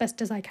help you as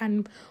best as I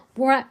can,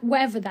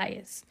 whatever that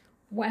is,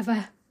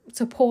 whatever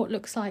support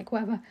looks like,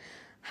 whatever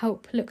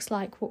help looks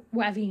like,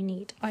 whatever you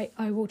need,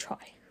 I will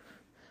try.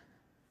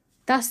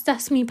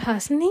 That's me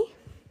personally.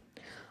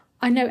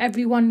 I know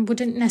everyone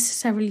wouldn't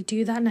necessarily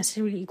do that,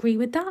 necessarily agree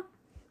with that.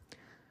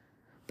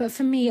 But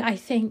for me, I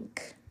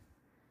think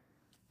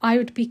I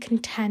would be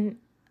content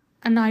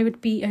and I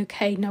would be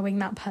okay knowing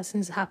that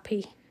person's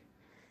happy.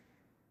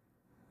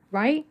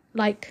 Right?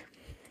 Like,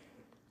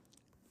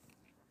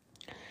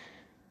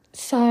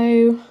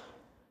 so,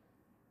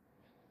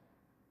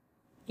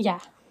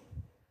 yeah.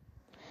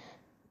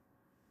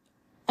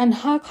 And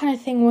her kind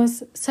of thing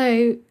was,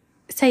 so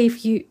say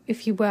if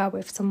you were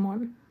with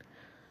someone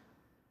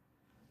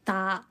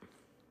that,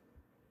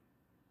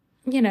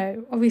 you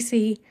know,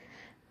 obviously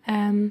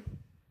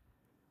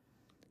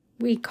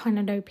we kind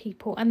of know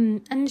people,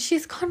 and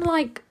she's kind of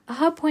like,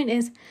 her point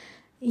is,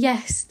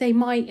 yes, they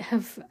might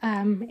have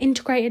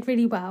integrated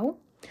really well,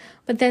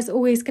 but there's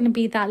always going to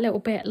be that little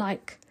bit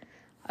like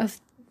of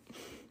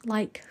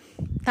like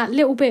that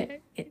little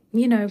bit,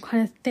 you know,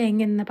 kind of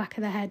thing in the back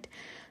of the head,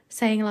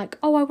 saying like,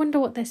 oh, I wonder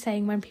what they're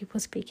saying when people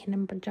are speaking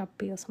in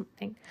Punjabi or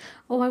something.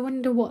 Oh, I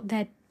wonder what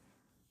they're,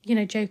 you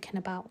know, joking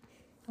about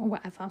or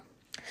whatever.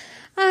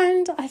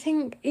 And I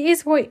think it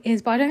is what it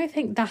is, but I don't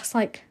think that's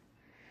like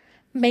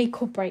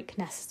make or break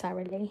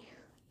necessarily.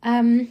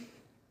 And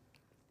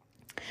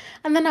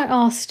then I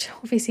asked,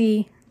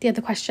 obviously, the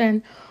other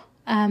question,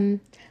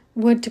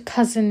 would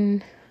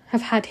cousin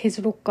have had his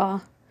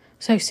ruqa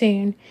so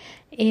soon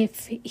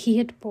if he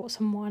had brought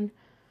someone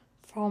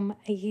from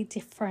a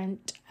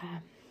different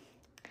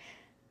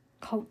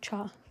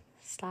culture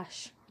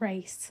 /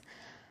 race?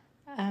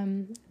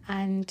 And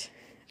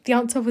the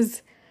answer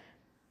was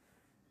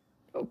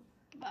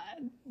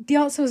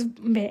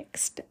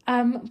mixed.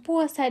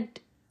 Bhua said,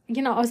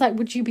 you know, I was like,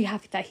 would you be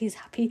happy that he's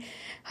happy?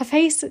 Her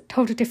face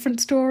told a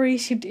different story.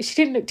 She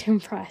didn't look too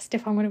impressed,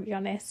 if I'm going to be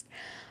honest.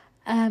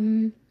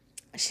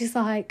 She's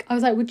like, I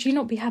was like, would you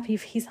not be happy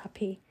if he's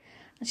happy?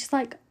 And she's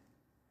like,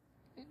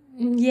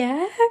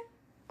 yeah,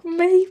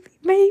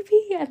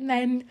 maybe.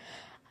 And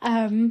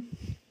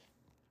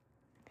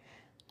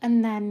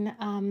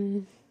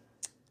then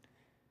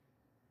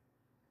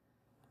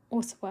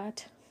what's the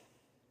word?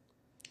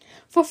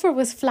 Fufad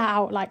was flat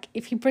out like,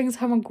 if he brings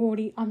home a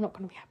Gordy, I'm not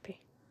going to be happy.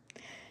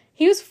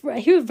 He was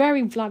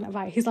very blunt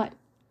about it. He's like,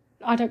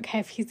 I don't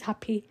care if he's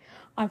happy,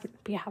 I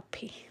wouldn't be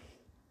happy.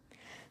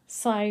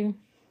 So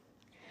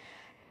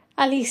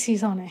at least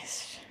he's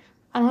honest.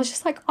 And I was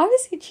just like, I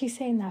was literally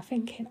sitting there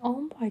thinking,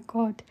 oh my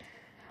God,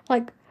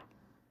 like,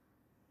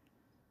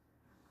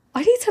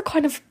 I need to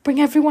kind of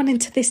bring everyone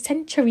into this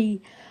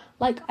century.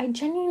 Like, I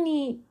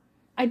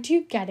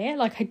do get it.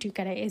 Like, I do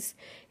get it.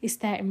 It's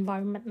their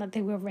environment that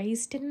they were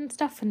raised in and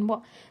stuff, and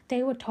what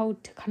they were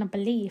told to kind of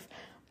believe.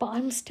 But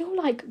I'm still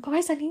like,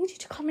 guys, I need you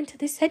to come into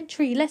this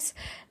century. Let's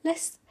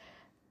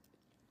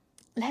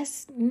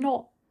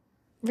not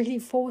really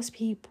force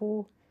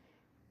people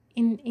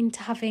into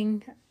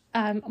having...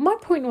 my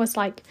point was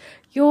like,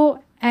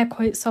 your air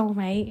quote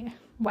soulmate,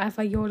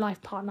 whatever, your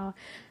life partner,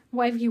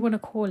 whatever you want to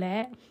call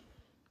it,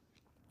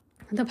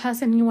 the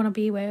person you want to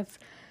be with,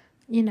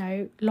 you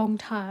know, long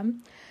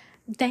term,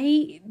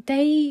 they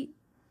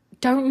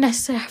don't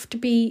necessarily have to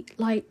be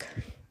like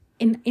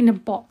in a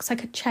box,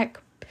 like a check,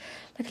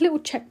 like a little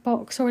check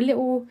box, or a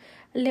little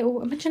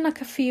imagine like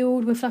a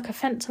field with like a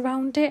fence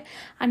around it,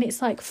 and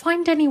it's like,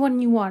 find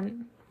anyone you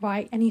want,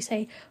 right? And you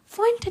say,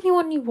 find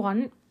anyone you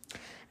want,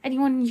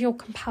 anyone you're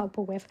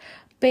compatible with,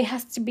 but it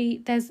has to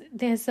be, there's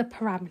the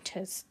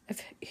parameters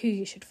of who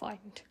you should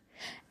find.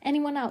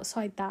 Anyone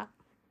outside that,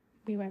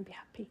 we won't be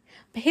happy.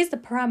 But here's the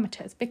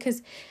parameters,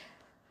 because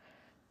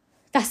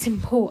that's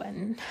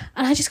important.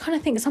 And I just kind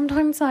of think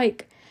sometimes,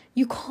 like,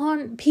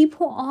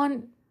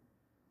 people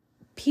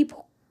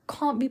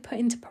can't be put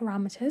into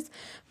parameters.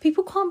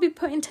 People can't be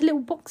put into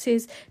little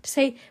boxes to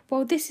say,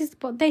 well, this is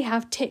what they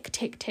have, tick,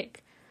 tick,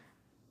 tick.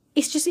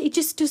 It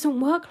just doesn't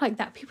work like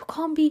that. People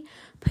can't be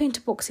put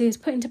into boxes,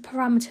 put into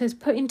parameters,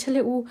 put into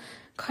little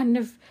kind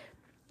of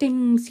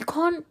things. You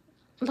can't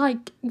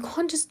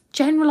just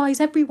generalize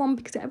everyone,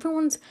 because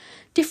everyone's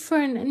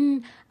different,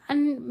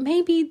 and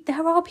maybe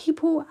there are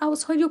people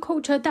outside your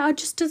culture that are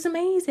just as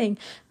amazing.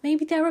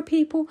 Maybe there are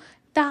people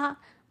that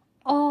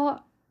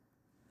are,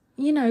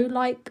 you know,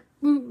 like,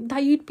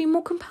 that you'd be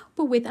more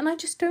compatible with, and I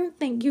just don't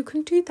think you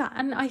can do that.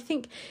 And I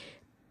think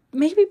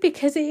maybe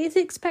because it is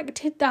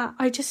expected, that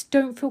I just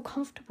don't feel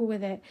comfortable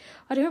with it.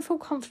 I don't feel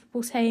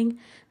comfortable saying,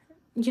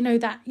 you know,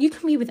 that you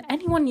can be with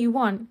anyone you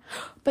want,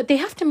 but they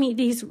have to meet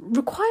these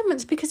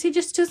requirements, because it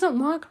just doesn't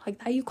work like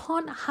that. You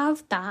can't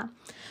have that,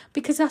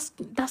 because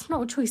that's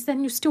not a choice. Then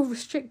you're still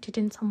restricted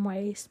in some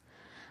ways.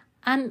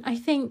 And I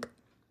think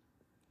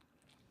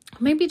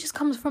maybe it just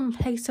comes from a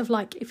place of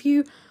like, if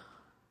you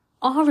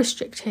are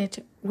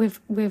restricted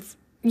with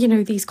you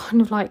know, these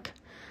kind of like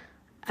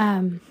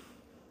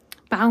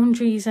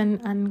boundaries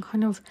and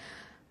kind of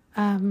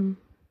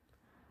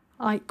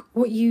like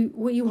what you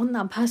want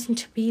that person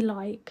to be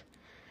like,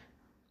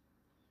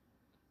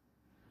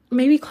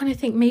 maybe kind of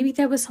think, maybe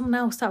there was someone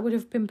else that would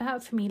have been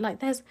better for me.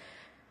 Like,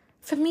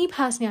 for me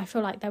personally, I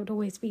feel like there would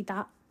always be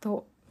that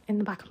thought in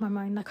the back of my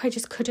mind, like I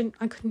couldn't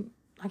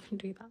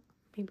do that,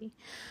 maybe.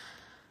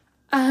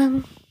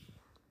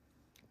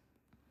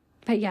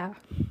 But yeah,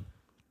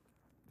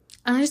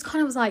 and I just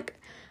kind of was like,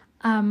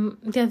 the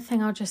other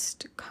thing I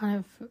just kind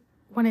of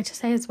wanted to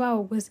say as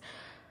well was,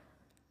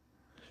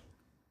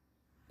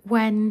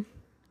 when,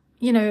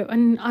 you know,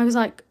 and I was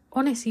like,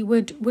 honestly,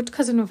 would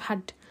cousin have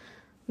had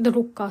the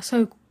rukka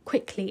so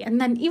quickly? And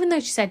then, even though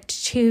she said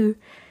 2/3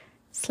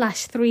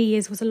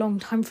 years was a long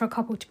time for a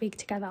couple to be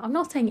together, I'm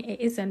not saying it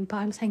isn't, but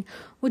I'm saying,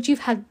 would you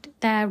have had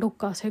their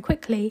rukka so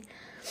quickly?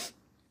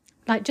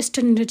 Like, just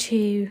a little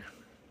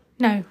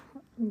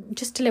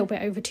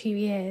bit over 2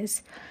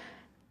 years,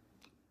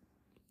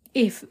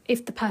 if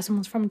the person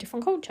was from a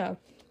different culture.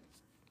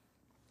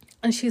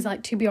 And she's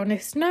like, to be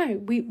honest,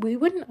 no, we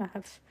wouldn't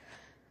have.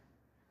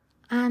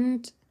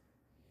 And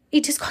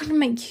it just kind of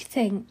makes you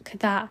think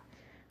that,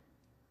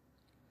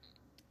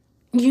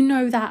 you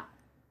know, that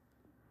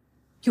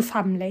your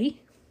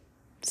family,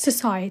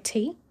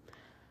 society,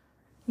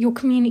 your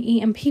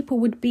community and people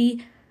would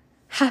be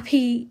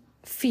happy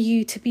for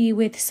you to be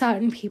with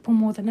certain people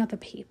more than other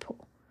people.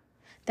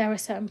 There are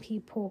certain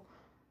people,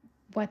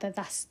 whether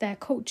that's their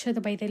culture,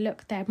 the way they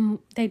look,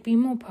 they'd be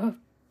more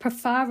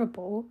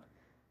preferable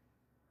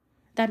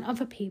than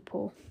other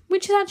people,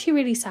 which is actually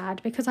really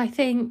sad, because I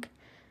think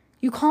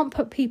you can't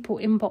put people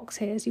in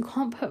boxes. You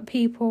can't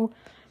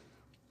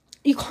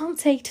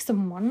say to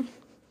someone,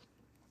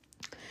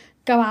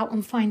 go out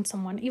and find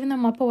someone. Even though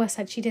my boy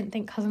said she didn't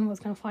think cousin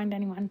was going to find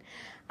anyone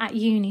at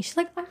uni. She's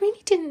like, I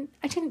didn't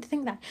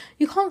think that.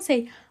 You can't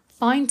say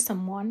find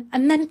someone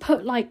and then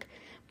put like,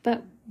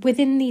 but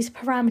within these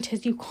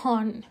parameters you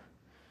can't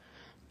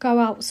go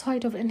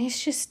outside of it. And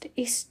it's just,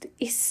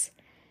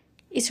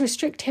 it's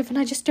restrictive, and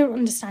I just don't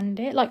understand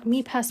it. Like,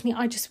 me personally,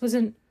 I just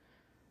wasn't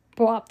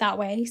brought up that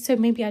way, so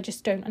maybe I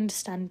just don't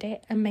understand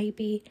it. And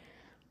maybe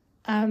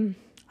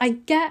I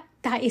get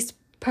that it's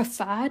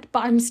preferred,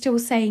 but I'm still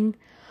saying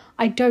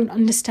I don't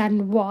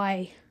understand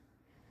why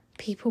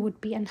people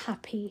would be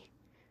unhappy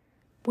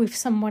with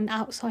someone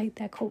outside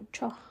their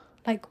culture.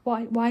 Like,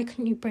 why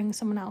couldn't you bring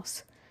someone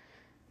else?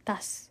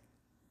 That's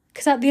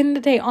because at the end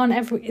of the day,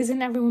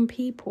 isn't everyone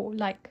people?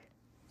 Like,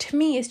 to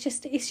me, it's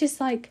just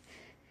like,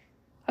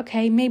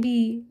 okay,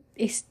 maybe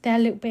they're a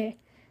little bit,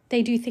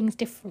 they do things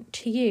different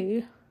to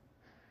you,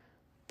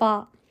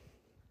 but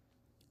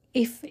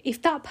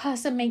if that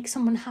person makes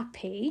someone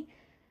happy,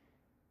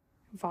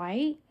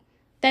 right,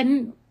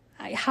 then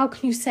how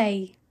can you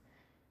say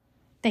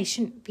they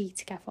shouldn't be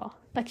together?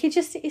 Like,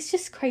 it's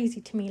just crazy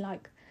to me,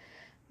 like,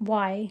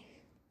 why,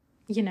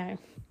 you know,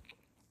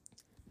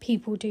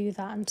 people do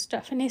that and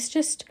stuff. And it's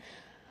just,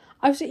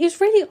 it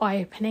was really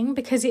eye-opening,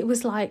 because it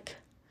was like,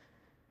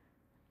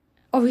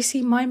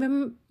 obviously my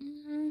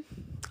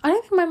I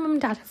don't think my mum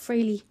and dad have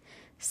really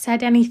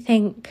said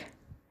anything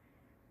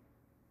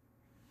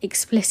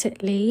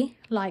explicitly,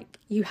 like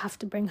you have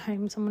to bring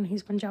home someone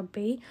who's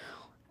Punjabi,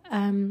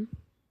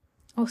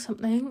 or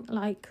something.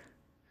 Like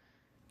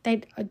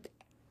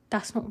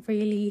that's not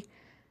really,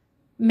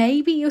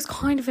 maybe it was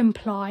kind of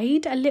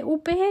implied a little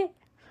bit,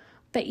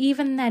 but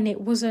even then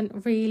it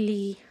wasn't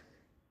really,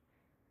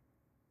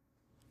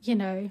 you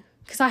know,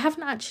 because I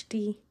haven't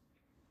actually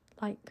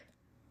like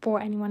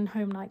brought anyone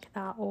home like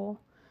that or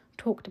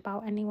talked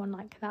about anyone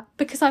like that,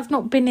 because I've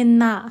not been in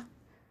that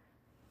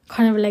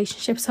kind of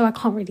relationship, so I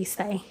can't really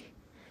say,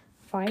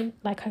 right?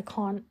 Like I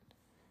can't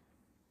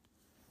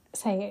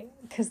say it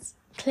because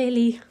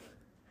clearly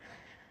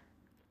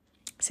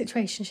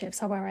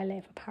situationships are where I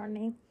live,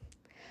 apparently.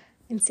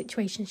 In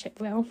situationship,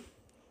 well,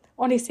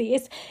 honestly,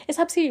 it's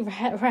absolutely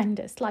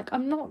horrendous. Like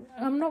I'm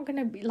not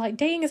gonna be like,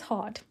 dating is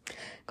hard,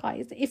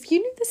 guys. If you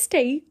knew the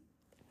state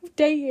of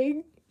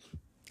dating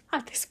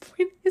at this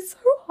point, it's so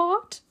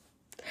hard.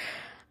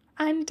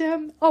 And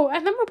and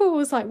then my brother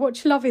was like,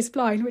 watch Love is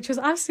Blind, which was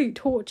absolute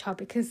torture,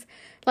 because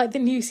like the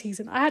new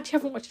season, I actually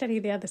haven't watched any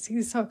of the other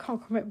seasons, so I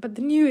can't comment, but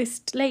the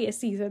latest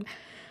season,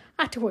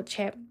 I had to watch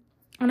it.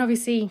 And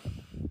obviously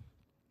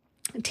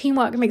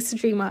teamwork makes the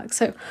dream work,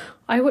 so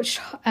I watched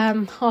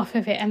half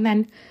of it, and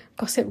then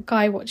Gossip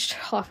Guy watched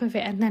half of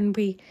it, and then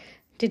we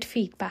did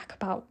feedback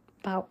about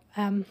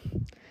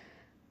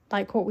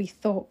like what we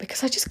thought,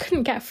 because I just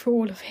couldn't get through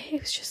all of it.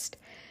 It was just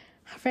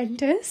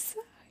horrendous.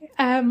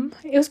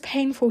 It was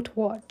painful to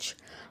watch.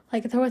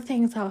 Like there were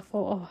things that I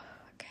thought, oh,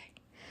 okay,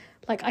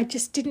 like I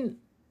just didn't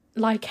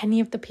like any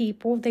of the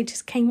people. They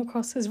just came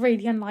across as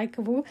really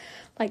unlikable.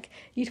 Like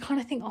you'd kind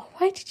of think, oh,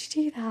 why did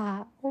you do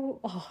that?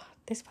 Oh,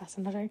 this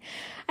person, I don't.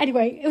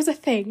 Anyway, it was a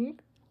thing.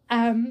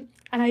 And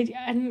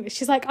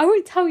she's like, I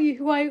won't tell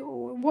you I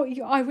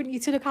want you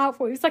to look out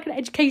for. It was like an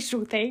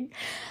educational thing.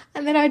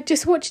 And then I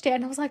just watched it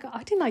and I was like,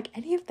 I didn't like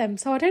any of them,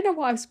 so I don't know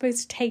what I was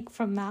supposed to take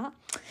from that.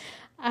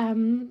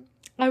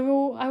 I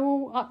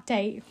will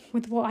update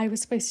with what I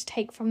was supposed to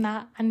take from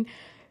that.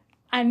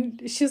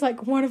 And she was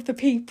like, one of the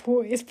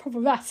people is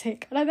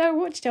problematic. And I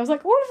watched it, I was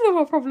like, all of them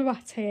are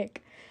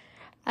problematic.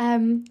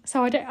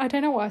 So I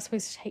don't know what I was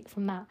supposed to take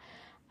from that.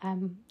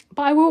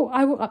 But I will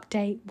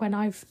update when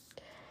I've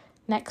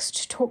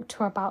next talked to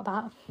her about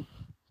that.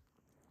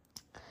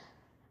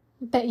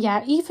 But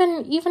yeah,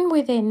 even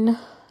within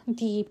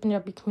the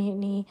Punjabi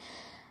community,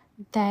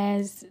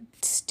 there's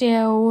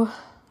still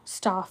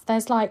stuff.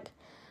 There's like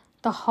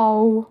the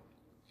whole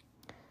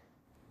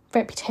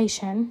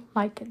reputation,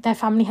 like their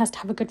family has to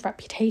have a good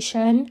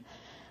reputation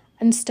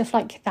and stuff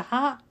like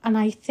that. And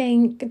I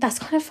think that's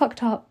kind of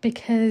fucked up,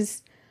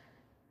 because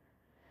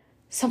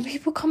some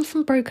people come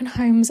from broken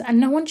homes, and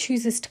no one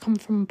chooses to come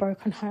from a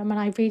broken home, and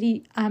I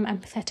really am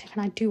empathetic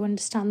and I do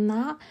understand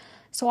that.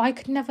 So I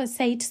could never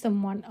say to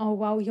someone, oh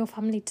well, your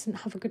family doesn't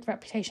have a good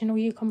reputation, or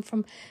you come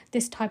from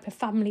this type of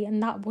family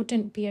and that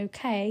wouldn't be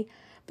okay,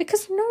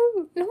 because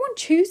no one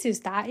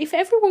chooses that. If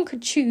everyone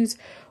could choose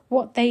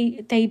what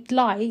they'd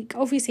like,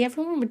 obviously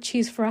everyone would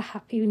choose for a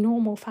happy,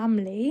 normal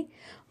family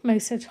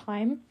most of the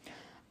time.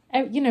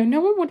 You know,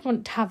 no one would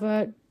want to have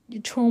a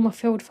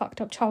trauma-filled,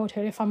 fucked up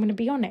childhood, if I'm going to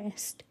be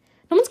honest.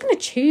 No one's going to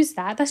choose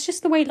that. That's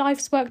just the way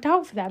life's worked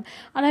out for them.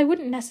 And I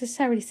wouldn't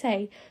necessarily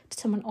say to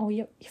someone, oh,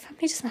 your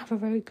family doesn't have a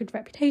very good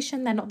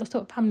reputation. They're not the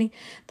sort of family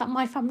that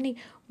my family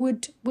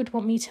would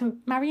want me to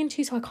marry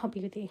into, so I can't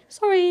be with you.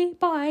 Sorry,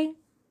 bye.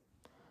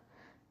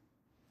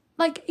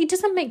 Like, it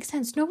doesn't make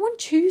sense. No one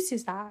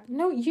chooses that.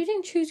 No, you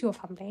didn't choose your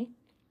family,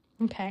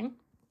 okay,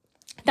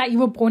 that you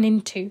were born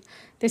into.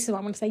 This is what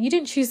I'm going to say. You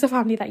didn't choose the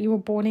family that you were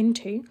born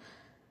into.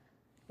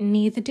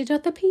 Neither did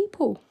other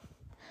people.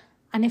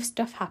 And if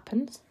stuff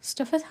happens,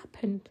 stuff has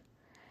happened.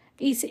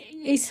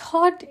 It's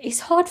hard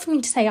for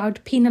me to say I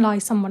would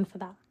penalise someone for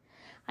that.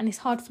 And it's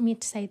hard for me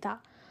to say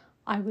that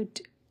I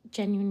would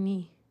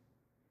genuinely,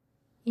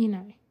 you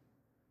know,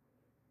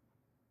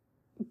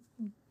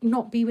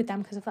 not be with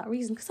them because of that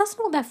reason. Because that's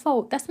not their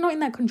fault. That's not in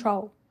their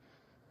control.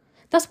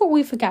 That's what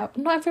we forget.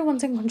 Not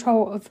everyone's in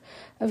control of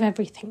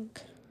everything.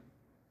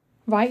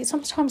 Right?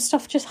 Sometimes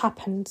stuff just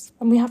happens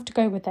and we have to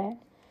go with it.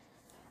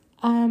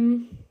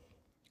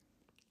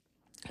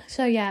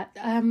 So yeah,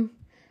 I'm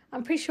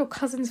pretty sure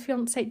Cousin's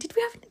fiance. Did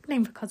we have a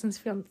nickname for Cousin's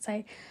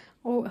fiance,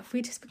 or have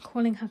we just been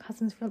calling her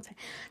Cousin's fiance?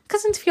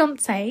 Cousin's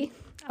fiance,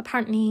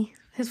 apparently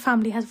his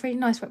family has a really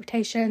nice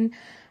reputation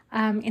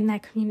in their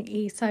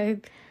community, so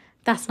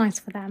that's nice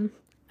for them.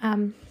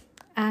 What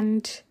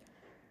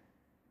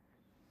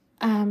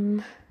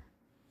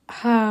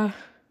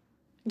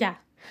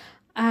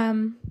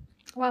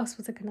else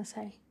was I gonna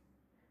say?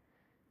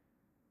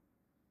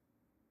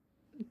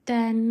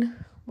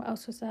 Then what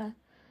else was there?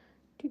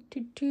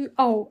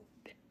 Oh,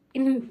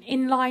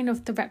 in line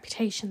of the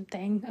reputation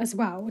thing as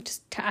well,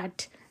 just to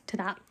add to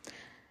that.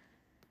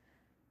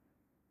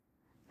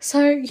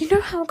 So, you know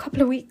how a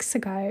couple of weeks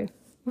ago,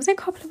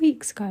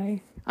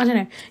 I don't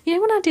know. You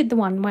know when I did the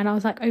one when I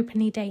was like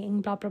openly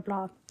dating, blah, blah,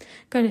 blah.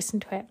 Go listen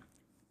to it.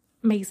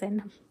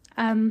 Amazing.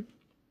 And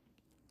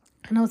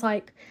I was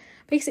like,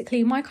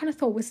 basically my kind of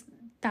thought was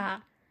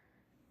that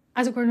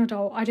as a grown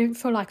adult, I don't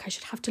feel like I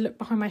should have to look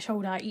behind my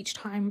shoulder each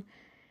time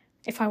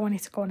if I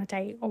wanted to go on a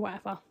date or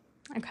whatever.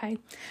 Okay.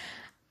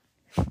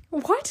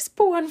 Why does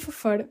bhua and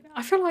fufad?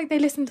 I feel like they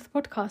listen to the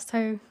podcast,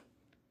 so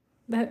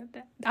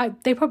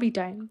they probably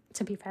don't,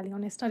 to be fairly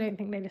honest. I don't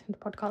think they listen to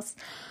podcasts.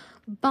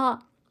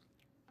 But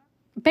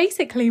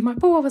basically, my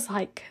bhua was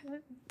like,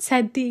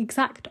 said the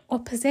exact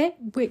opposite,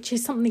 which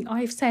is something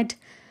I've said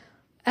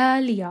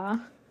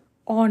earlier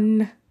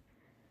on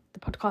the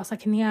podcast,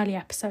 like in the early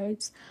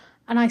episodes.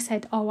 And I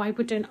said, oh, I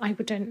wouldn't,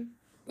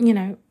 you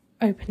know,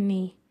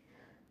 openly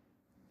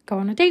go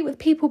on a date with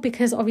people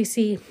because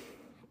obviously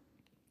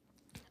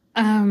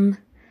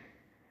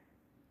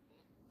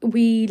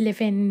we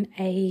live in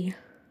a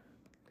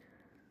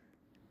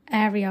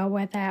area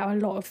where there are a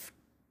lot of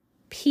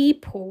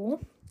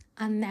people,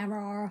 and there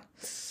are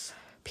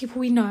people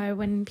we know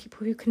and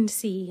people who can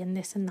see and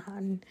this and that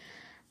and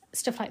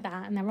stuff like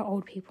that, and there are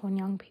old people and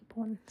young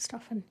people and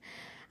stuff,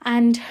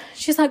 and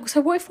she's like,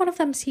 so what if one of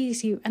them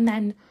sees you and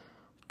then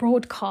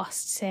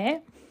broadcasts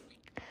it,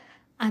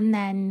 and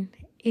then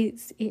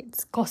it's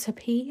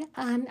gossipy,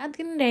 and at the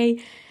end of the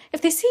day,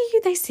 if they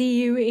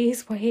see you, it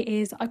is what it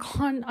is. I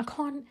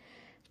can't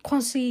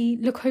constantly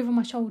look over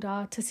my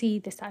shoulder to see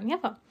this, that and the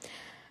other.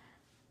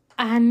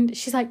 And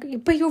she's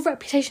like, but your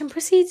reputation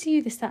precedes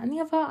you, this, that and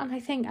the other. And I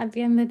think at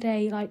the end of the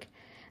day, like,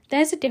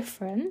 there's a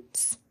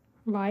difference,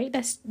 right?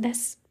 This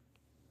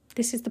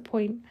is the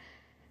point.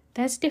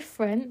 There's a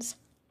difference.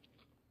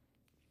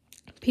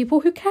 People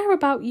who care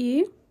about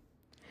you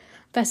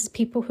versus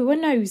people who are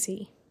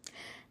nosy.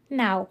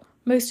 Now,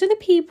 most of the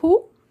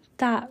people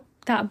that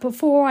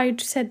before I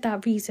said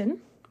that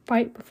reason,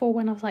 right, before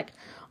when I was like,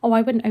 oh,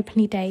 I wouldn't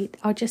openly date,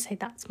 I'll just say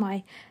that's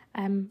my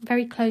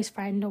very close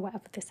friend or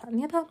whatever, this, that and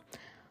the other.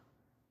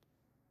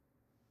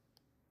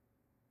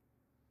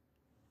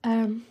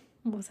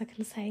 What was I going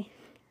to say?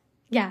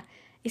 Yeah,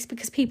 it's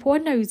because people are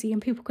nosy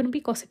and people are going to be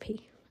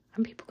gossipy.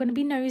 And people are going to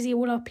be nosy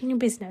all up in your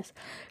business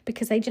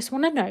because they just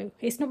want to know.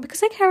 It's not because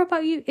they care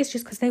about you, it's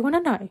just because they want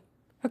to know.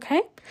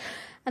 Okay?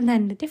 And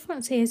then the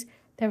difference is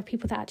there are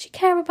people that actually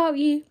care about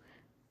you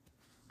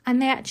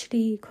and they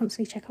actually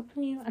constantly check up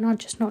on you and are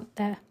just not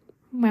there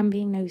when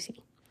being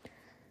nosy.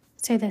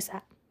 So there's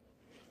that.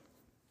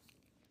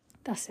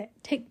 That's it.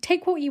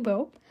 Take what you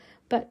will,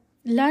 but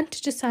learn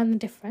to discern the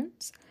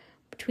difference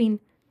between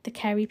the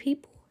carey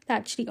people that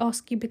actually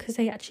ask you because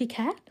they actually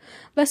care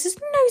versus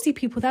the nosy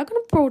people that are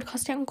going to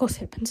broadcast it and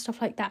gossip and stuff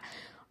like that.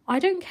 I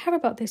don't care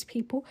about those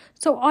people,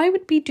 so I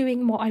would be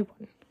doing what I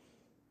want.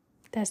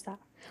 There's that.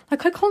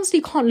 Like, I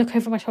constantly can't look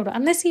over my shoulder,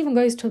 and this even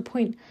goes to the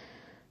point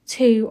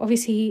to,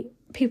 obviously,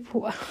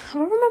 people, I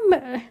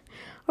remember,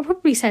 I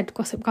probably said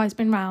Gossip Guy's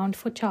been round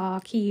for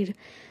jar, Hiiii,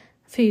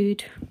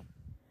 food,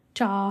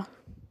 jar,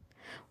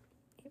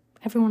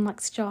 everyone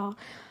likes jar.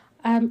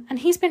 And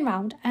he's been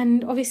round,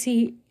 and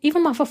obviously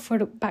even my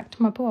father back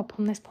to my bhua up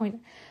on this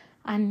point,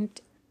 and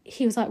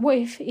he was like, what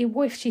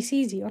if she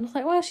sees you? And I was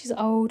like, well, she's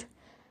old,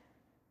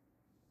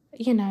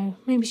 you know,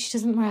 maybe she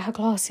doesn't wear her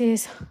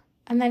glasses.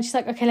 And then she's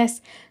like, okay,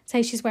 let's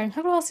say she's wearing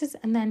her glasses,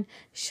 and then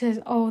she says,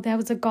 oh, there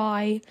was a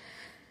guy,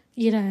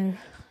 you know,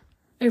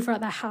 over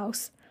at their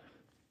house.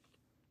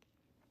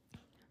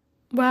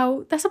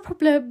 Well, that's a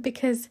problem,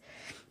 because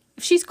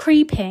if she's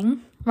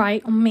creeping,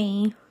 right, on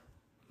me,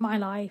 my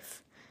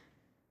life,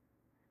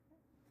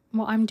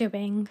 what I'm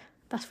doing,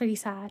 that's really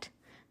sad.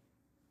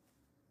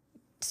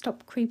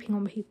 Stop creeping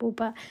on people.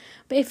 But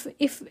if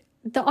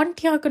the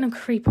auntie are gonna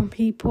creep on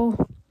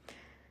people,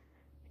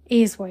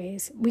 is what it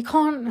is. We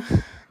can't,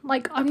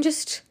 like, I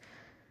just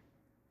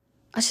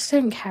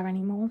don't care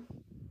anymore.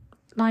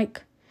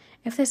 Like,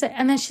 if they say,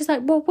 and then she's like,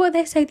 well, what do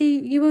they say?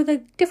 You were the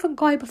different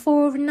guy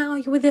before, and now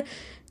you're with a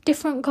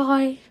different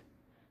guy.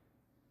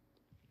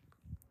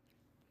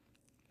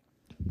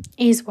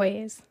 Is what it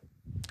is.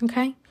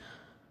 Okay?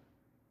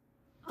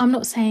 I'm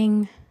not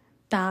saying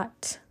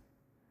that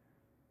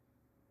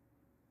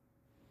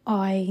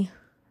I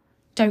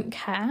don't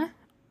care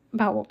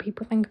about what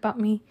people think about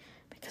me,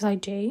 because I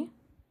do.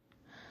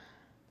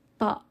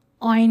 But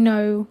I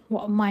know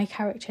what my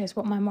character is,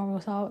 what my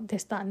morals are,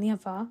 this, that and the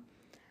other.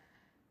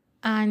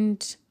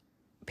 And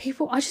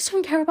people, I just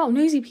don't care about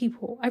nosy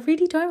people. I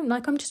really don't.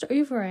 Like, I'm just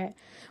over it.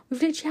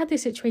 We've literally had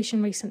this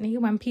situation recently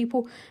when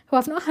people who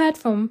I've not heard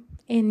from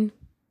in,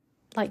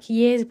 like,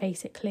 years,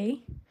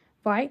 basically,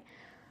 right,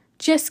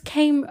 just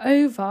came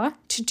over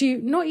to do,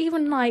 not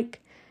even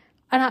like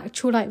an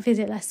actual like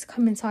visit, let's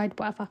come inside,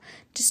 whatever,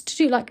 just to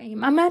do like,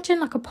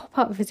 imagine like a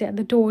pop-up visit at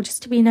the door,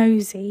 just to be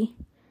nosy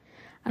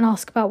and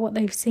ask about what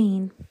they've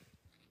seen.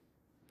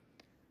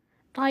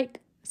 Like,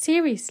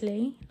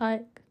 seriously,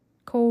 like,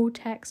 call,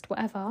 text,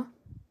 whatever.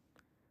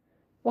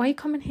 Why are you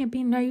coming here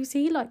being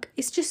nosy? Like,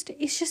 it's just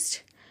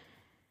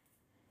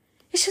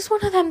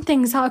one of them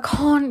things that I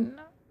can't,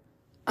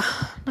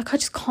 like, I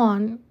just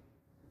can't.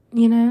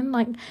 You know,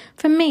 like,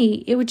 for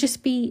me, it would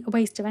just be a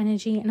waste of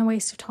energy and a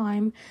waste of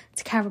time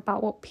to care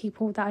about what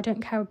people that I don't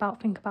care about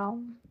think about.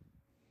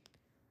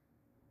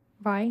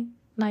 Right?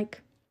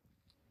 Like,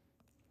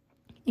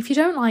 If you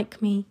don't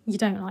like me, you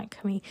don't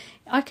like me.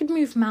 I could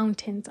move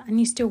mountains and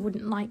you still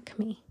wouldn't like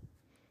me.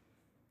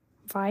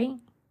 Right?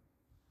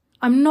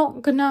 I'm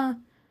not gonna,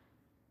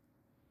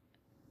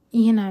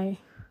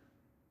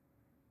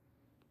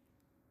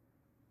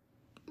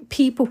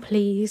 people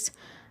please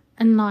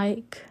and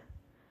like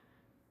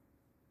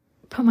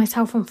put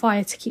myself on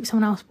fire to keep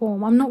someone else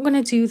warm. I'm not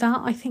gonna do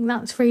that. I think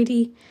that's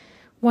really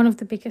one of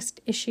the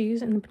biggest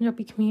issues in the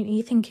Punjabi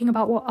community, thinking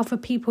about what other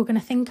people are going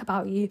to think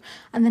about you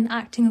and then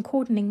acting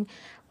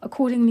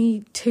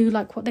accordingly to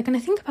like what they're going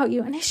to think about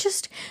you. And it's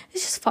just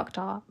fucked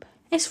up.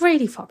 It's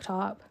really fucked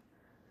up.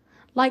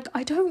 Like,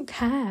 I don't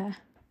care.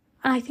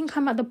 And I think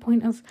I'm at the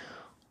point of,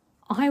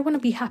 I want to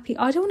be happy.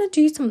 I don't want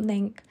to do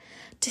something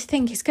to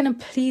think it's going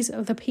to please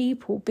other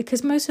people,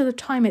 because most of the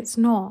time it's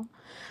not.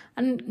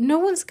 And no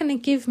one's going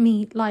to give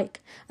me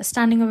like a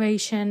standing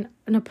ovation,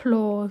 an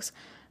applause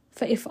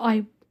for if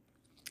I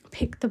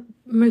pick the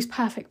most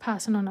perfect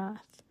person on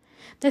earth.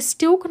 They're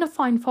still going to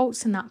find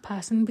faults in that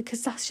person,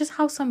 because that's just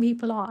how some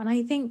people are. And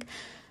I think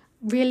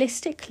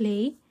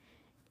realistically,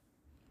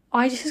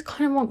 I just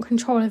kind of want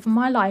control over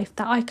my life,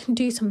 that I can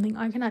do something.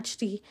 I can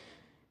actually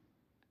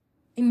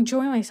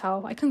enjoy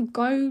myself. I can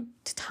go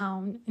to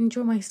town,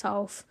 enjoy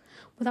myself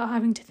without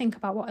having to think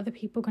about what other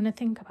people are going to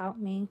think about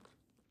me.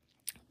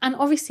 And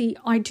obviously,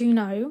 I do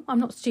know, I'm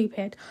not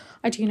stupid,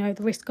 I do know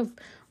the risk of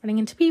running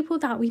into people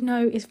that we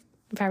know is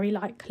very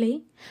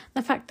likely.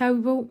 The fact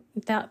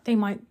that they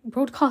might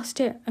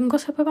broadcast it and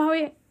gossip about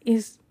it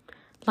is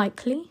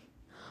likely.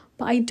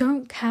 But I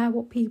don't care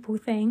what people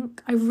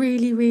think. I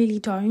really, really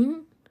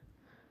don't.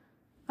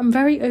 I'm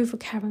very over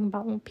caring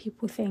about what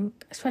people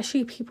think,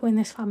 especially people in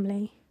this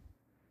family.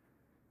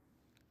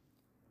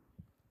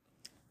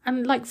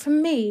 And like, for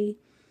me,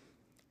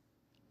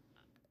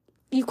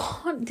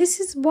 this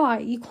is why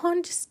you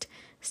can't just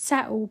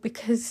settle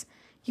because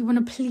you want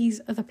to please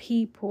other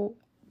people.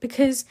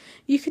 Because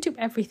you could do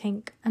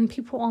everything and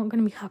people aren't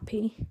going to be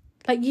happy.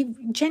 Like, you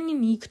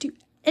could do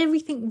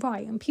everything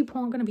right and people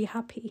aren't going to be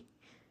happy.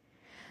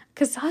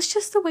 Because that's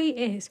just the way it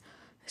is.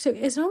 So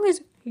as long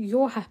as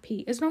you're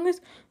happy, as long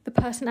as the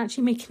person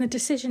actually making the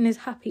decision is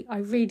happy, I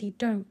really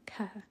don't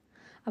care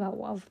about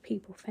what other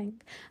people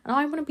think. And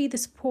I want to be the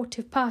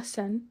supportive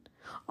person.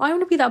 I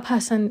want to be that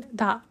person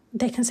that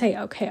they can say,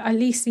 okay, at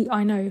least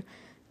I know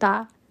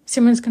that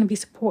someone's going to be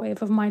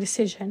supportive of my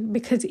decision,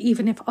 because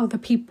even if other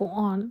people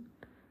aren't.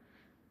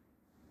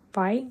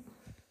 Right?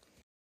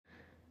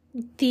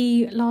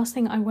 The last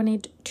thing I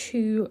wanted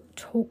to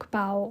talk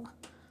about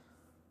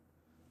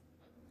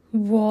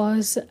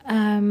was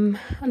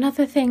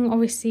another thing,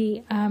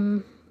 obviously,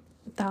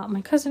 that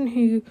my cousin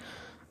who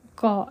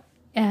got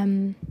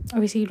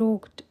obviously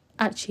logged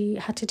actually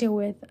had to deal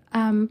with.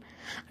 I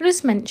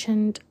just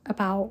mentioned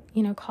about,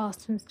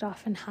 caste and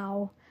stuff, and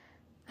how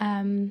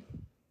the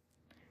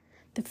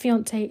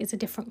fiance is a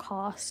different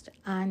caste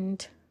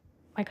and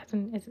my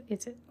cousin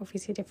is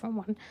obviously a different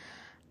one.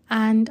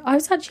 And I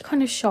was actually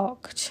kind of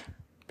shocked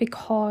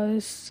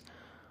because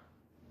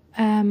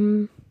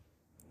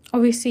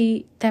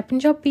obviously they're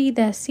Punjabi,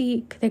 they're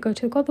Sikh, they go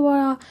to the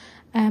Gurdwara,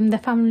 their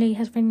family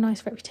has a really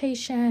nice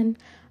reputation,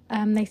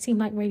 they seem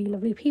like really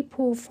lovely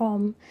people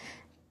from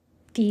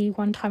the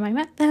one time I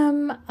met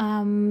them,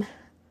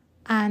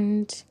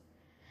 and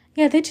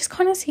yeah, they just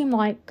kind of seem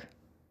like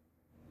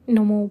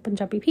normal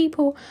Punjabi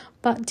people.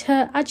 But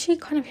to actually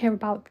kind of hear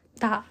about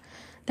that,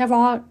 there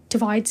are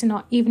divides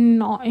even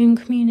in our own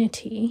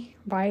community,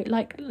 right?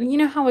 Like,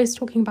 how I was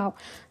talking about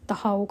the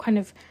whole kind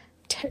of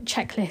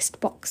checklist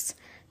box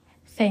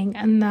thing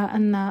and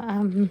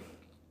the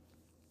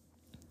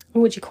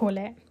what would you call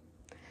it?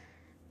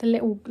 The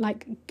little,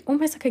 like,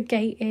 almost like a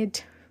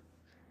gated,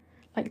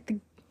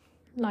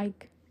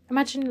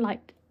 imagine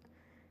like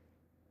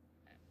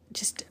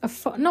just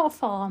not a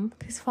farm,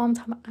 because farms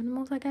have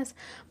animals, I guess,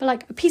 but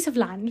like a piece of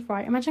land,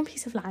 right? Imagine a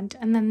piece of land,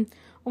 and then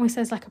almost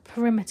there's like a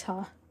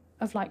perimeter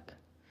of like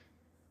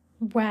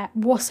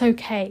what's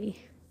okay,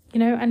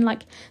 and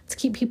like to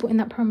keep people in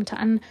that perimeter.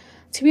 And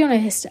to be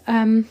honest,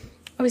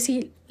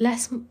 obviously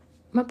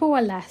my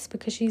bhua less,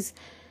 because she's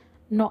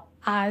not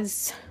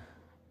as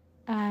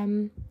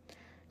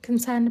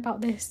concerned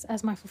about this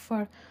as my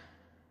fufad,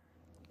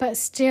 but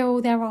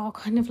still there are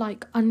kind of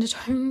like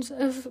undertones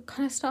of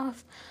kind of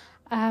stuff.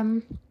 But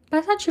I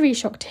was actually really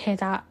shocked to hear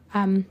that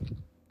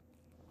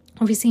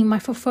obviously my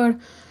fufad,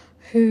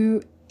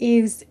 who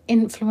is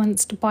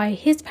influenced by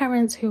his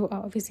parents, who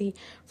are obviously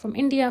from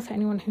India. For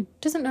anyone who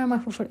doesn't know, my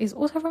fufad is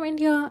also from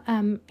India.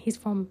 He's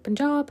from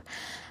Punjab.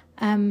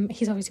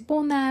 He's obviously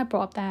born there,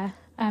 brought up there,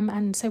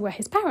 and so were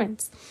his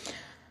parents.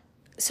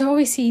 So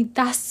obviously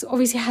that's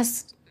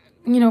has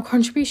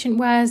contribution,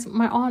 whereas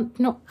my aunt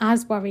not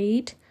as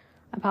worried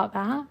about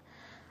that.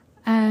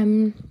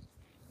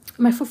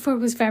 My fufad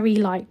was very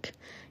like,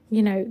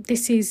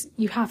 this is,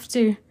 you have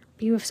to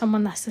be with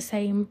someone that's the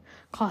same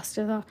caste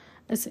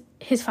as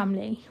his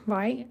family,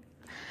 right?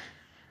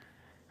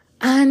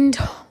 And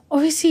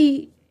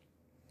obviously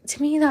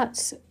to me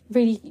that's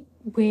really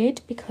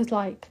weird, because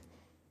like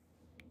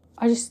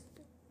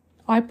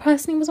I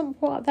personally wasn't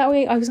brought up that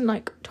way. I wasn't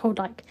like told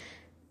like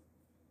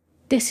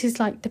this is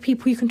like the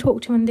people you can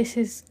talk to, and this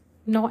is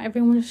not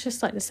everyone is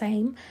just like the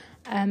same.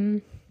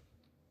 And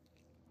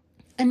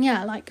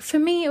yeah, like for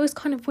me it was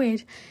kind of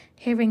weird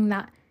hearing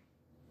that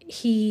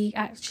he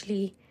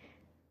actually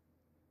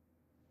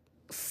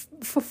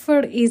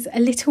is a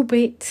little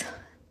bit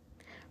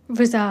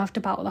reserved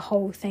about the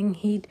whole thing.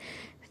 He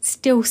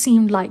still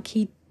seemed like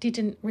he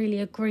didn't really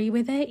agree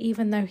with it,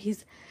 even though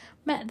he's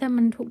met them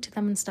and talked to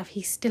them and stuff.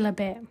 He's still a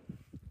bit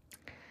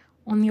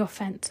on the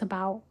offense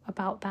about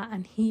that,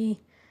 and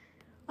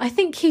I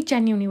think he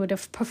genuinely would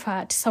have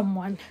preferred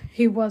someone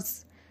who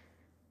was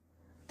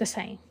the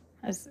same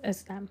as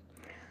them.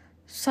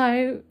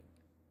 So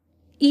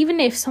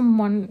even if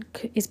someone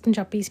is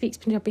Punjabi, speaks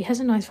Punjabi, has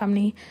a nice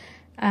family,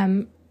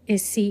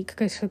 is Sikh,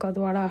 goes to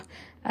Gurdwara,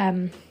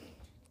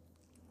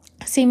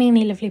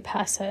 seemingly lovely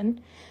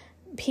person,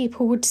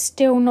 people would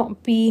still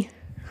not be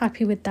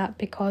happy with that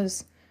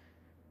because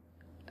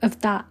of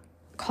that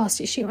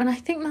caste issue. And I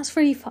think that's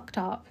really fucked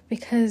up,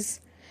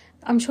 because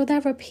I'm sure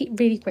there are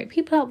really great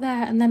people out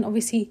there, and then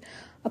obviously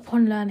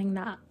upon learning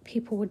that,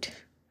 people would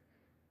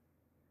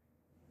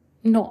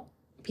not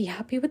be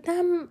happy with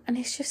them, and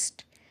it's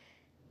just,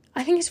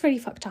 I think it's really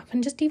fucked up.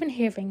 And just even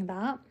hearing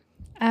that,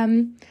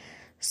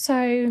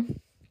 so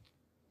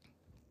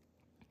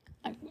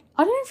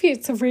I don't know if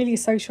it's really a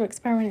social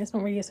experiment. It's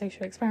not really a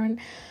social experiment,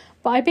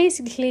 but I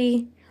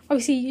basically,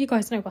 obviously you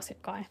guys know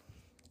Gossip Guy.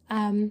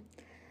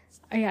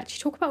 I actually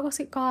talk about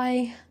Gossip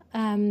Guy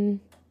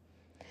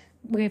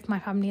with my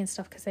family and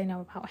stuff, because they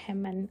know about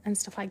him and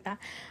stuff like that.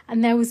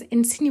 And there was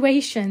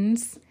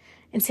insinuations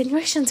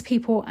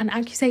people, and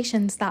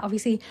accusations that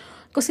obviously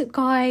Gossip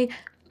Guy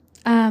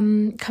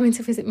coming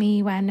to visit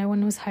me when no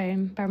one was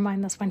home. Bear in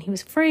mind, that's when he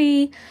was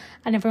free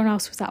and everyone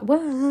else was at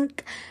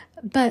work.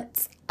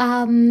 But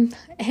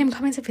him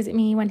coming to visit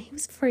me when he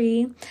was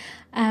free,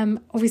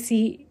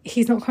 obviously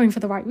he's not coming for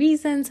the right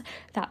reasons,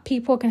 that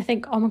people are going to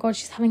think, oh my god,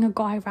 she's having a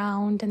guy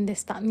round and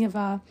this, that and the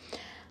other,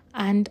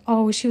 and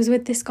oh, she was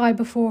with this guy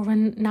before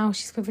and now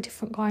she's with a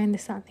different guy and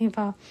this, that and the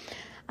other,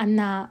 and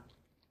that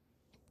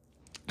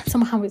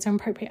somehow it's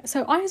inappropriate.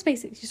 So I was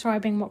basically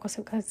describing what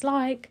Gossip Guy's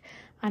like,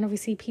 and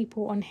obviously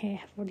people on here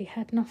have already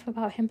heard enough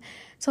about him,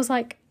 so I was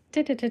like,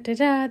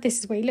 this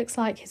is what he looks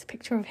like, here's a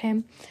picture of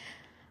him.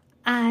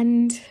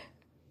 And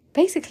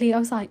basically I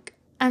was like,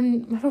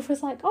 and my brother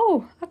was like,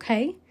 oh,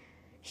 okay,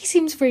 he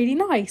seems really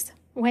nice,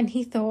 when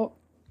he thought,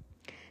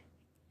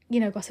 you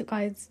know, Gossip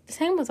Guy is the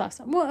same as us.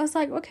 Well, I was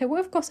like, okay,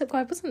 what if Gossip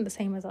Guy wasn't the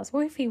same as us?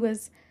 What if he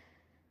was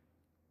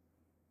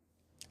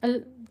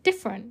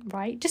different,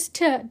 right? Just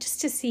to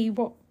see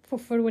what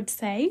Fufu would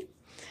say.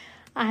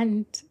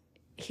 And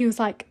he was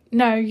like,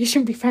 no, you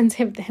shouldn't be friends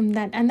with him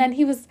then. And then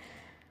he was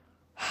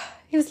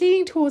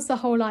leaning towards the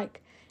whole,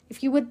 like,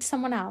 if you were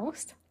someone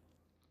else,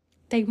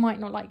 they might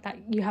not like that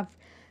you have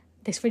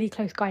this really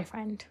close guy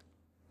friend,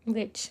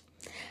 which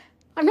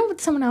I'm not with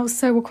someone else,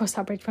 so we'll cross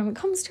that bridge when it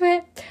comes to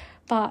it.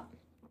 But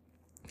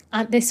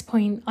at this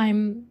point,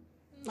 I'm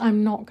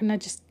not gonna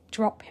just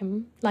drop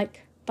him.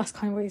 Like, that's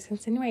kind of what he's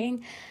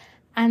insinuating.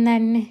 And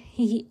then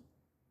he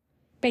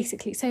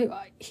basically, so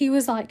he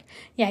was like,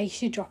 yeah, you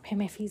should drop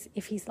him if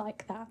he's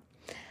like that.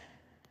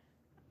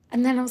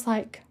 And then I was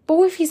like, but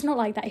what if he's not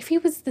like that? If he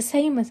was the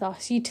same as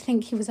us, you'd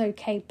think he was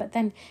okay. But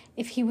then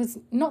if he was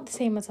not the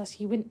same as us,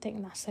 you wouldn't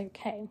think that's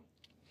okay.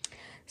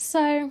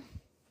 So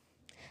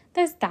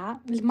there's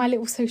that, my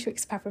little social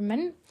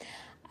experiment.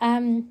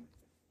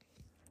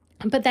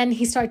 But then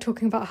he started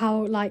talking about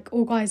how, like,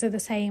 all guys are the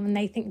same and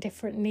they think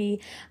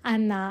differently,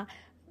 and that,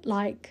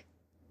 like,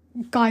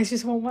 guys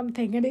just want one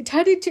thing. And it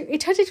turned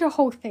into a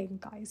whole thing,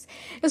 guys.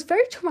 It was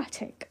very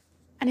traumatic,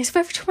 and it's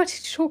very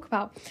traumatic to talk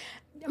about.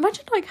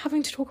 Imagine, like,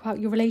 having to talk about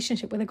your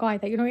relationship with a guy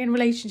that you're not in a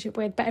relationship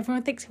with, but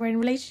everyone thinks you're in a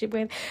relationship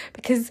with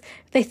because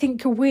they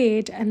think you're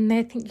weird and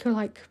they think you're,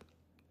 like,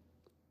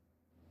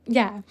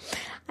 yeah.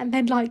 And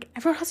then, like,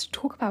 everyone has to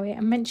talk about it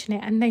and mention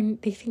it, and then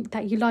they think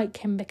that you like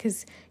him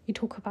because you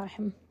talk about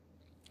him.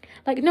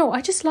 Like, no, I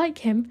just like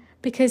him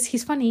because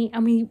he's funny,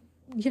 and we,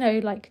 you know,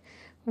 like,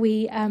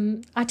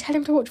 I tell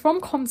him to watch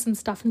rom-coms and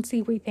stuff and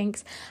see what he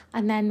thinks,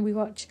 and then we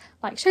watch,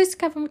 like, shows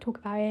together and we talk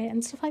about it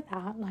and stuff like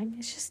that. Like,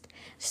 it's just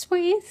what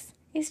he is.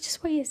 It's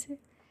just what he is.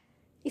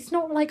 It's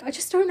not like, I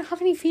just don't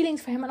have any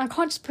feelings for him, and I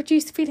can't just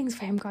produce feelings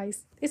for him,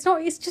 guys. It's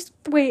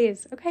just the way it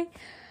is, okay?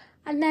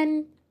 And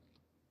then,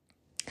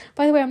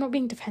 by the way, I'm not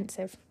being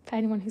defensive. For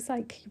anyone who's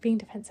like, you're being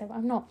defensive,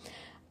 I'm not.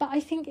 But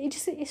I think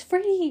it's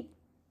really,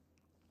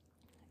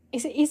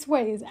 it's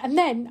what it is. And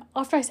then,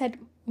 after I said,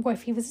 what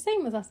if he was the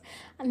same as us?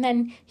 And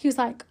then he was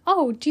like,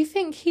 oh, do you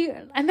think he...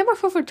 And then my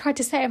father tried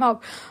to set him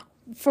up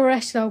for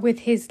rishta with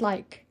his,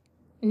 like,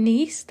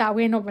 niece that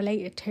we're not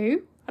related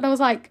to. And I was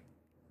like,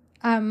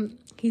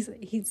 he's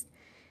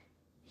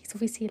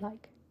obviously,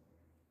 like,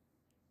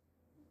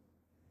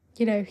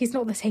 you know, he's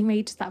not the same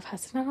age as that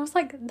person. And I was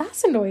like,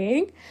 that's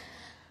annoying.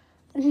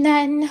 And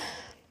then,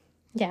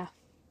 yeah,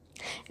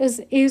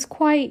 it was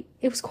quite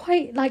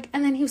like,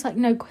 and then he was like,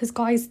 no, because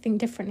guys think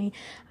differently.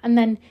 And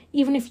then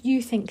even if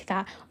you think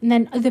that, and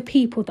then other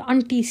people, the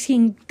auntie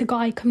seeing the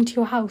guy come to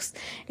your house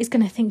is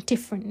going to think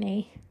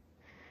differently.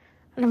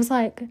 And I was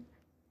like,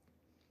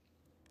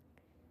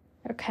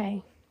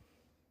 okay,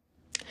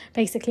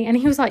 basically. And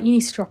he was like, you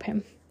need to drop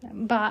him.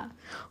 But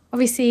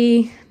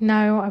obviously,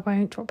 no, I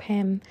won't drop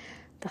him.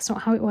 That's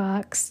not how it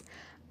works.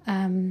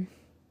 But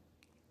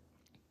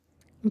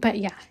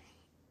yeah.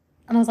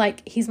 And I was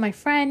like, he's my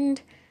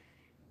friend.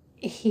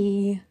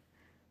 He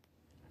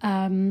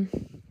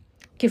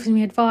gives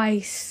me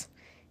advice.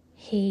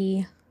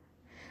 He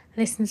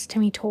listens to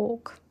me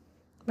talk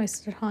most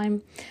of the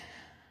time.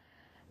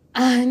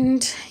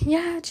 And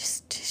yeah,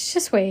 it's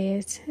just what it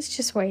is. It's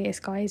just what it is,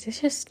 guys. It's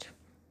just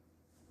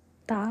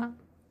that.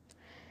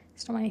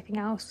 It's not anything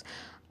else.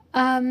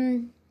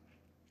 But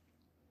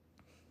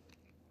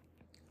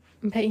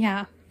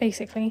yeah,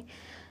 basically,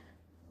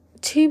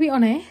 to be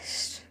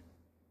honest,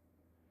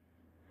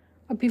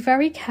 I'd be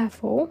very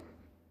careful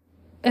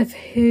of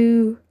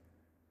who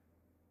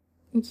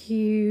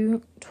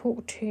you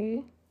talk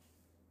to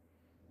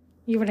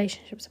your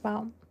relationships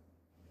about.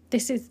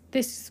 This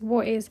is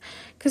what it is.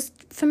 Because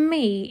for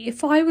me,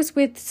 if I was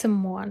with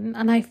someone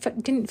and I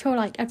didn't feel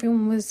like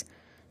everyone was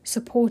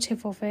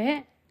supportive of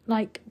it,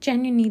 like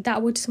genuinely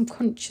that would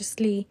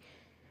subconsciously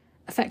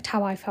affect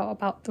how I felt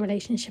about the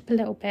relationship a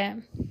little bit.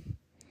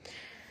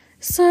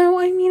 So,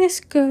 I mean, it's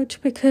good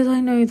because I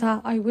know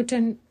that I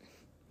wouldn't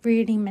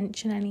really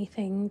mention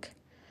anything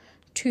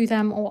to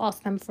them or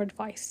ask them for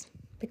advice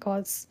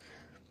because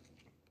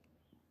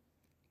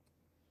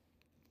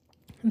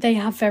they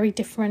have very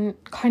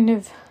different kind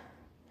of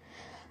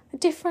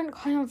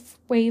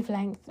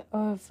wavelength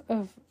of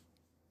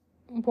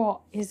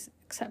what is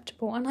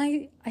acceptable. And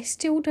I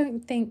still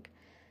don't think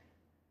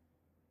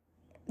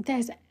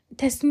there's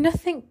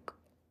nothing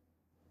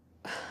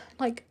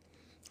like,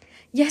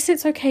 yes,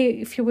 it's okay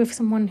if you're with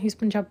someone who's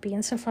Punjabi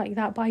and stuff like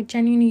that, but I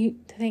genuinely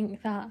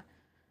think that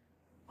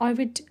I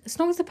would, as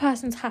long as the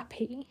person's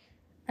happy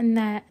and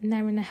they're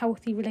in a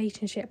healthy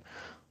relationship,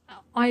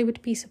 I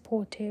would be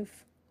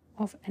supportive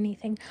of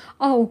anything.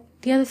 Oh,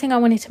 the other thing I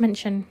wanted to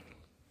mention,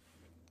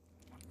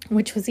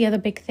 which was the other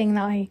big thing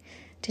that I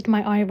did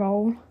my eye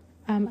roll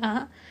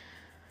at.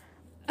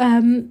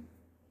 The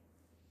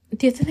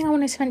other thing I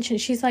wanted to mention,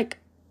 she's like,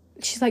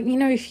 you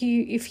know, if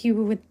you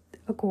were with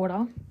a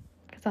Gora,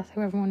 because that's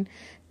who everyone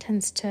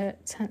tends to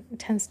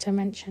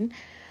mention.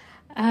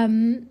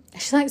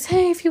 She's like,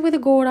 say if you're with a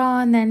Gora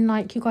and then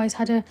like you guys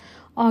had a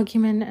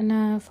argument and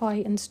a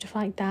fight and stuff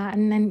like that,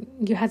 and then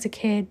you had a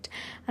kid,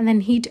 and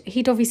then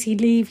he'd obviously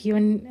leave you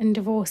and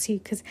divorce you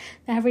because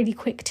they're really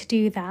quick to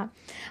do that.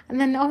 And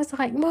then I was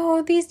like,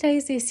 well, these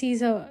days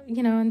Desis are,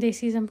 you know, and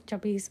Desis and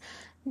Punjabis,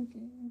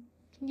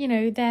 you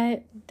know,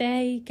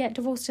 they get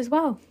divorced as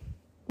well,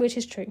 which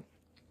is true.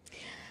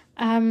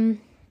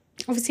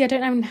 Obviously I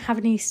don't even have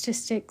any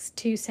statistics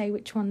to say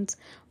which one's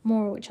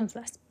more or which one's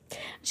less.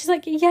 She's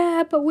like,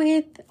 yeah, but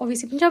with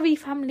obviously Punjabi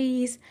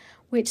families,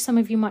 which some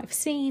of you might have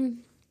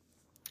seen,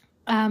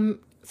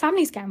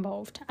 families get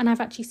involved. And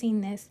I've actually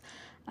seen this,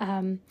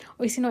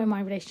 obviously not in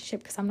my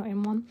relationship because I'm not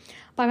in one,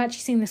 but I've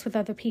actually seen this with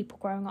other people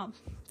growing up.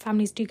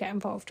 Families do get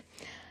involved.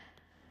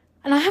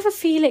 And I have a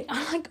feeling,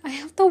 I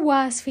have the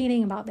worst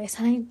feeling about this.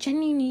 And I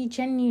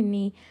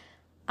genuinely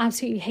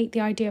absolutely hate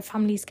the idea of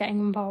families getting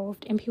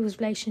involved in people's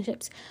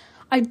relationships.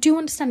 I do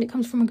understand it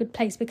comes from a good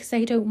place because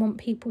they don't want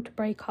people to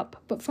break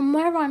up. But from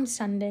where I'm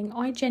standing,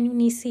 I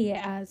genuinely see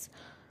it as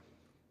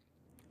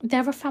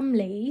there are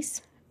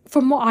families,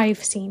 from what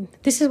I've seen.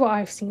 This is what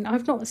I've seen.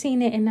 I've not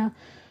seen it in a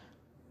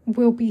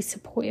will be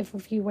supportive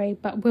of you way,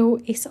 but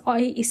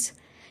it's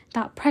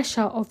that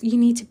pressure of you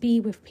need to be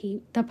with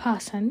the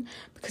person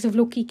because of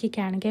loki ki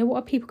kehenge. What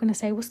are people going to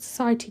say? What's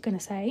society going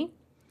to say?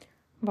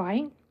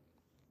 Right?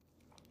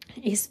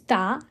 Is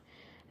that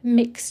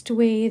mixed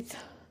with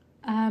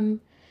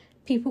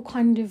people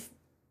kind of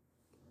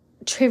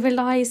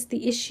trivialize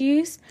the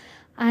issues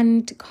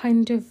and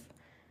kind of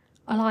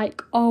are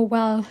like, oh,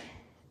 well,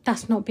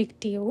 that's not a big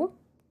deal,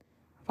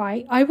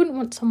 right? I wouldn't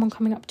want someone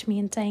coming up to me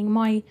and saying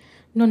my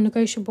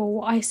non-negotiable,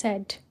 what I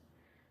said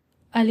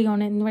early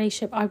on in the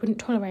relationship I wouldn't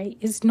tolerate,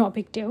 is not a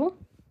big deal.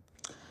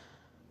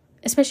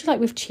 Especially like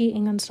with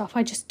cheating and stuff.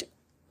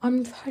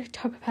 I'm the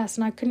type of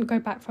person, I couldn't go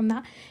back from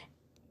that.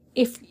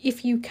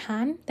 If you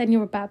can, then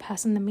you're a better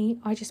person than me.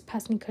 I just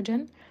personally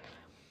couldn't.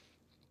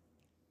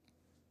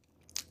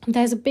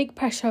 There's a big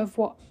pressure of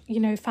what, you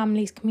know,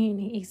 families,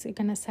 communities are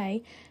going to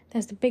say.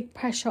 There's the big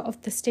pressure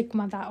of the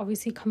stigma that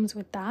obviously comes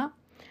with that.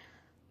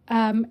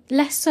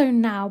 Less so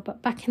now,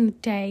 but back in the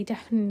day,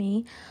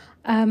 definitely.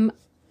 And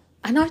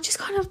I just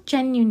kind of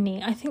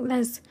genuinely, I think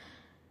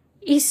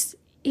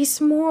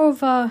it's more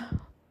of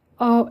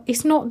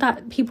it's not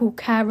that people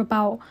care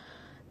about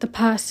the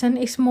person,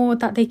 it's more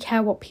that they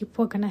care what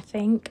people are going to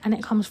think, and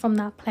it comes from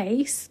that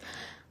place.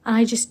 And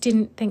I just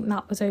didn't think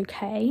that was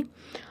okay.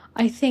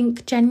 I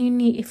think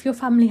genuinely, if your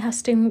family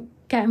has to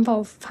get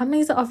involved,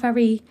 families that are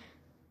very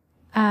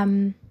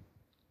they're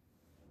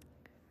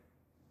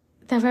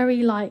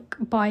very like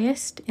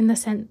biased in the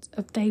sense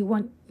of they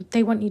want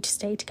you to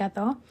stay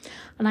together.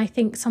 And I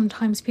think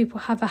sometimes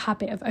people have a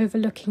habit of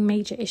overlooking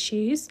major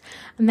issues,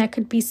 and there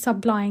could be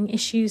sublying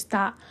issues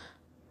that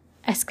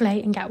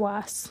escalate and get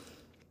worse.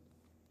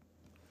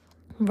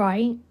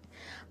 right?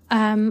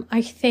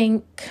 I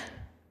think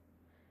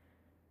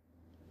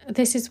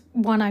this is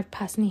one I've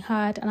personally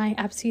heard, and I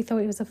absolutely thought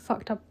it was a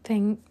fucked up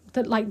thing,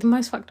 that like the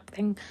most fucked up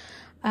thing.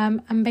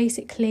 And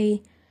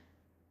basically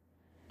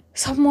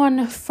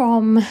someone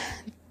from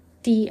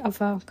the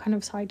other kind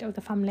of side of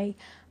the family,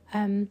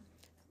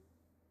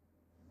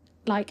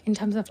 like in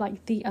terms of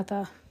like the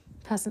other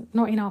person,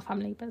 not in our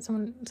family, but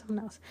someone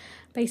else,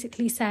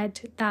 basically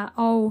said that,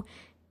 oh,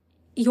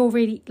 you're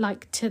really,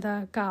 like, to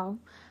the girl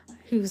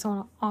who's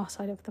on our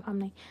side of the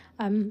family,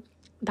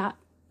 that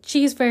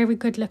she's very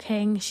good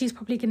looking, she's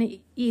probably going to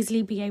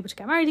easily be able to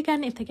get married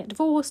again if they get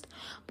divorced,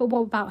 but what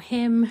about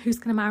him? Who's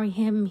going to marry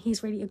him?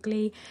 He's really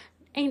ugly,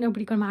 ain't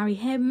nobody going to marry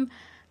him,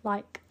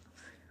 like,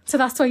 so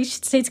that's why you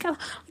should stay together.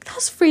 Like,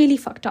 that's really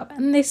fucked up.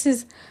 And this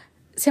is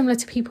similar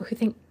to people who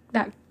think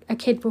that a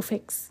kid will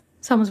fix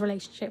someone's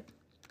relationship.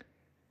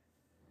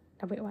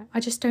 No, wait, I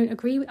just don't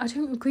agree. I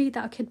don't agree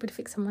that a kid would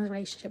fix someone's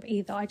relationship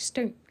either. I just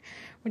don't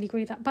really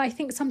agree with that. But I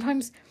think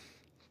sometimes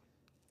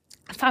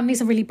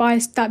families are really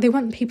biased, that they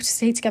want people to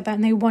stay together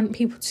and they want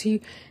people to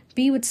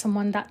be with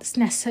someone that's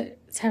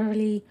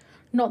necessarily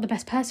not the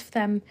best person for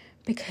them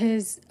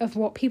because of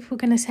what people are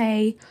going to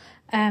say,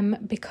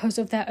 because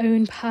of their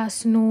own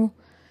personal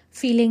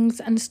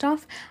feelings and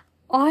stuff.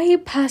 I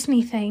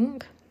personally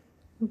think,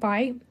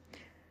 right,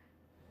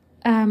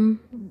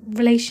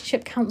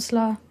 relationship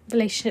counsellor,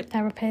 relationship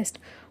therapist,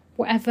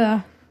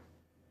 whatever,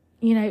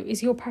 you know,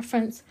 is your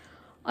preference,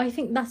 I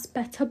think that's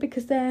better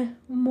because they're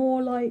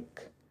more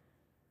like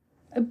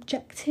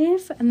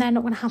objective and they're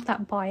not going to have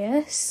that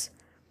bias.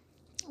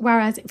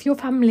 Whereas if your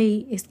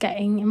family is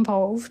getting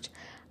involved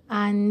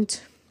and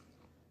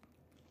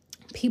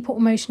people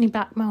emotionally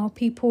blackmail,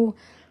 people,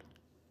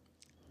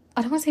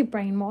 I don't want to say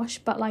brainwash,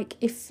 but like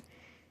if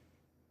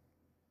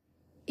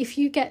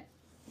you get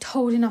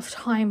told enough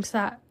times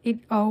that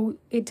it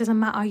doesn't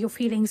matter, your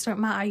feelings don't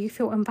matter, you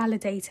feel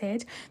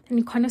invalidated, then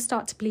you kind of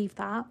start to believe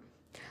that.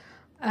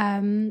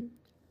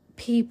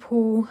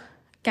 People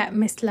get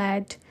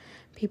misled,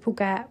 people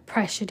get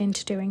pressured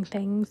into doing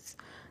things,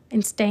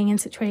 in staying in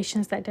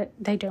situations that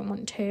they don't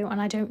want to.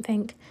 And I don't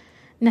think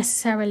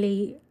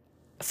necessarily,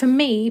 for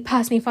me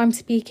personally, if I'm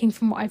speaking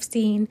from what I've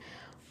seen,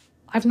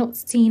 I've not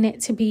seen it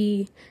to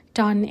be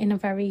done in a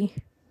very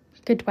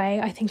good way.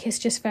 I think it's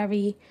just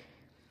very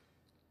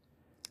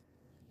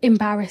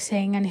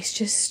embarrassing, and it's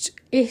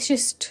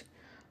just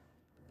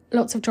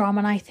lots of drama.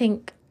 And I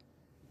think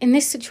in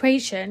this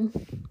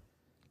situation,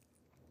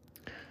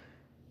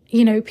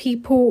 you know,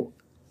 people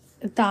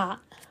that,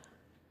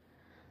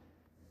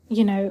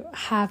 you know,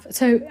 have,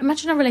 so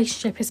imagine a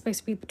relationship is supposed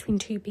to be between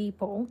two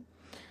people,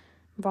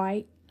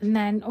 right? And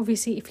then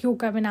obviously if you're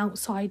going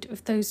outside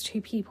of those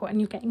two people and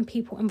you're getting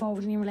people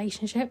involved in your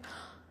relationship,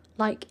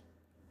 like,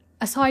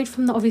 aside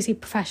from the obviously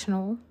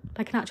professional,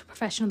 like an actual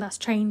professional that's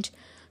trained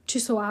to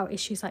sort out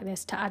issues like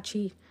this, to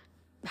actually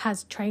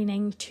has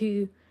training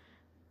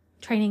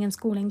and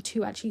schooling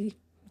to actually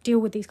deal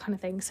with these kind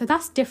of things, so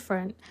that's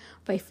different.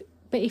 But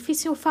if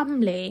it's your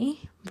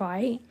family,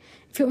 right,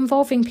 if you're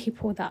involving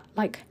people that,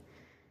 like,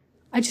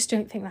 I just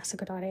don't think that's a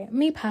good idea.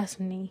 Me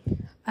personally,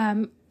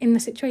 in the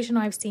situation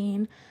I've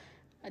seen,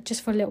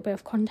 just for a little bit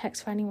of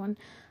context for anyone,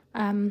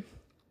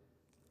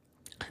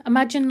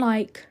 imagine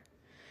like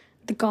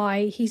the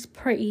guy, he's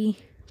pretty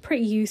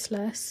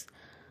useless,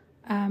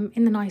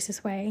 in the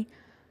nicest way,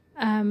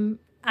 and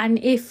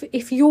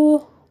if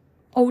your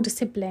older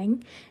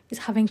sibling is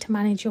having to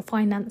manage your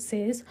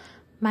finances,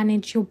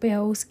 manage your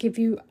bills, give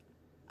you,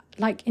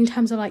 like, in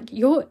terms of like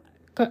you're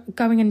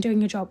going and doing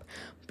your job,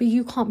 but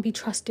you can't be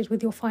trusted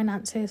with your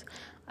finances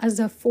as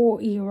a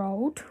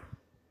 40-year-old,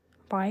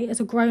 right, as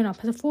a grown-up,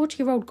 as a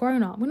 40-year-old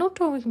grown-up. We're not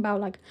talking about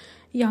like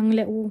young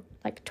little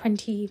like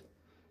 20,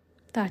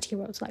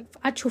 30-year-olds, like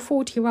actual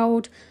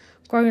 40-year-old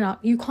grown-up.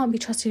 You can't be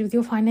trusted with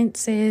your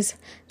finances,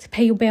 to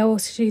pay your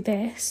bills, to do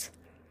this,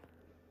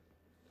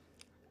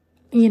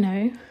 you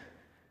know,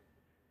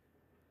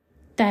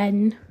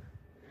 then,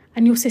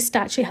 and your sister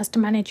actually has to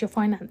manage your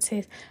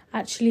finances,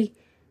 actually,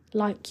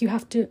 like, you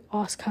have to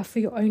ask her for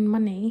your own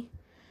money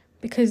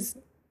because,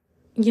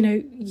 you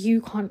know,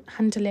 you can't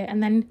handle it,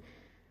 and then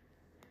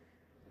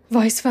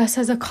vice versa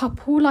as a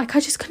couple. Like, I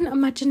just couldn't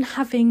imagine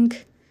having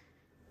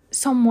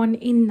someone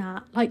in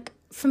that. Like,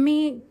 for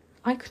me,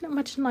 I couldn't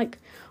imagine like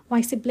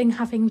my sibling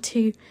having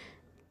to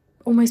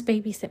almost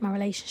babysit my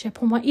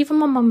relationship, or even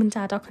my mum and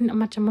dad. I couldn't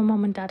imagine my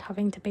mum and dad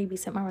having to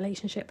babysit my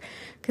relationship,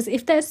 because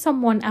if there's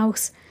someone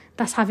else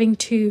that's having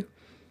to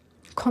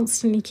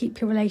constantly keep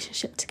your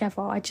relationship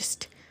together, I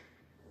just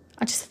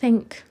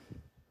think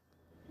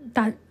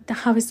that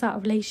how is that a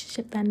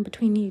relationship then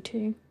between you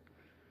two?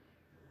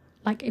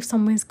 Like, if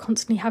someone's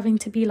constantly having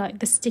to be like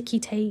the sticky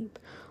tape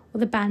or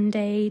the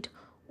band-aid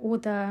or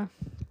the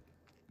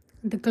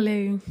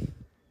glue,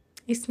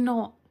 it's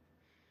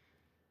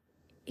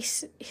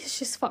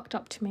just fucked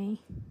up to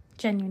me,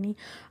 genuinely.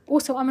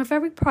 Also, I'm a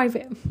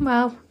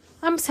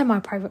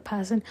semi-private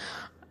person,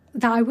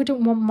 that I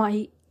wouldn't want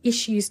my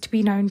issues to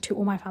be known to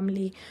all my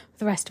family for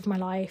the rest of my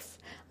life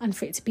and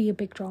for it to be a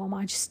big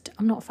drama.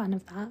 I'm not a fan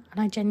of that, and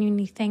I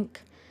genuinely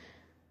think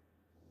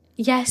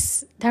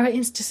yes, there are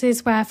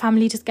instances where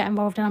family just get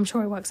involved, and I'm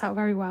sure it works out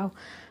very well.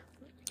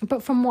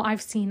 But from what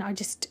I've seen, I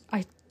just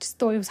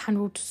thought it was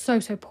handled so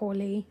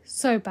poorly,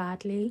 so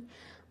badly.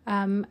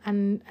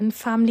 And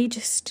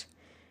family's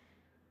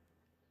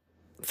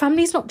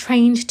not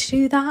trained to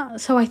do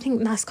that. So I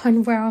think that's kind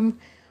of where I'm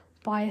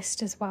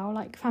biased as well.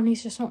 Like,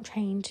 family's just not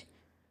trained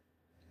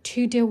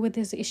to deal with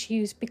these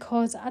issues,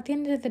 because at the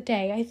end of the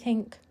day, I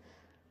think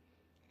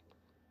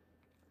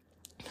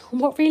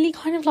what really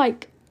kind of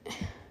like,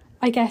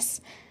 I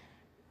guess,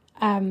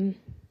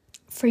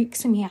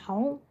 freaks me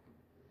out.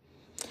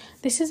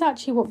 This is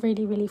actually what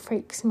really, really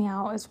freaks me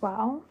out as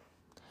well,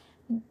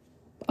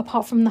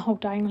 apart from the whole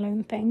dying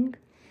alone thing,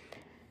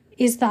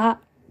 is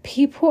that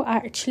people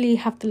actually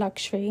have the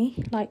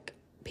luxury, like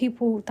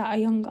people that are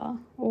younger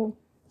or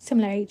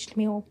similar age to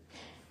me or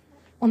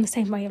on the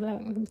same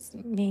wavelength as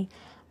me,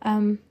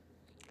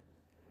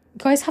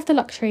 guys have the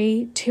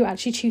luxury to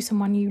actually choose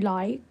someone you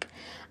like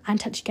and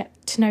to actually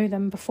get to know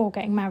them before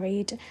getting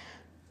married,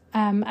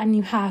 and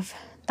you have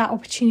that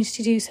opportunity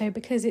to do so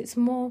because it's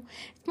more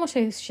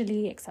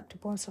socially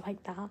acceptable and stuff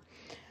like that.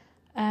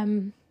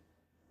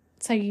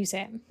 So use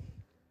it,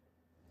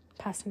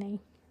 personally.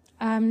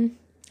 And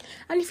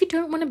if you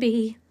don't want to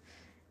be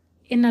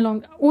in a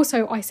long...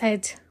 Also, I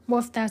said,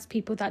 what if there's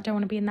people that don't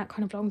want to be in that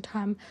kind of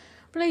long-term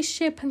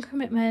relationship and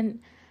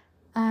commitment?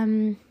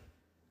 And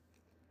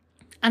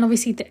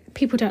obviously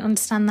people don't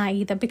understand that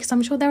either, because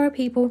I'm sure there are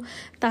people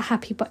that are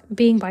happy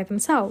being by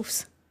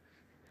themselves.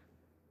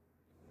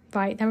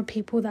 Right? There are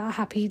people that are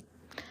happy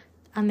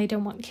and they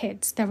don't want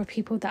kids. There are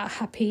people that are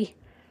happy,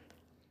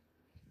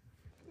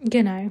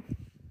 you know,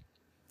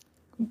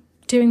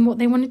 doing what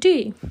they want to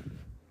do,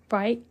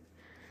 right?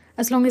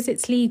 As long as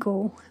it's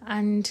legal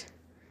and,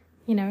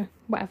 you know,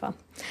 whatever.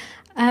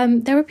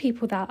 There are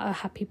people that are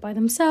happy by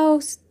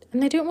themselves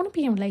and they don't want to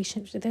be in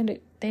relationships. They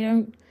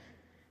don't,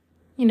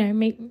 you know,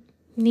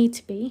 need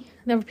to be.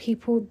 There are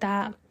people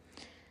that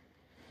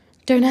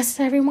don't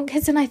necessarily want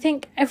kids, and I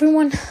think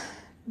everyone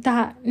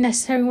that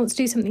necessarily wants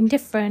to do something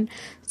different,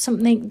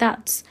 something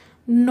that's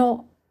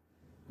not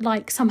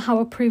like somehow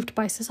approved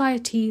by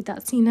society,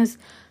 that's seen as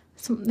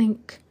something,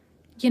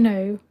 you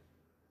know,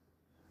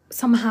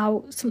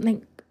 somehow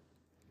something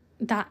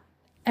that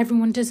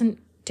everyone doesn't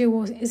do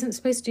or isn't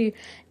supposed to do,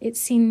 it's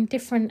seen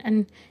different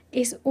and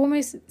it's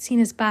almost seen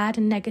as bad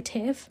and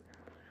negative.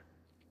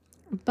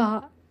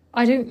 But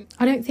I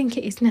don't think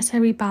it is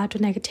necessarily bad or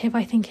negative.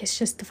 I think it's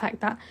just the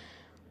fact that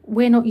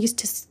we're not used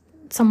to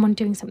someone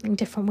doing something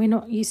different. We're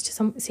not used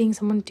to seeing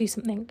someone do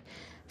something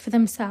for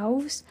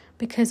themselves,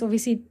 because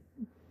obviously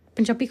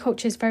Punjabi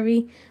culture is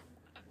very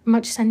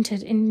much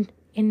centered in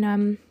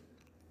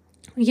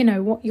you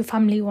know, what your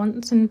family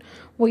wants and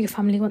what your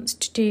family wants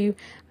to do.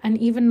 And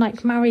even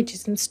like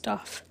marriages and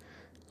stuff,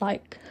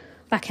 like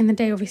back in the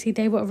day, obviously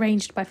they were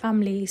arranged by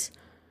families,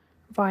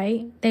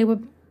 right? They were,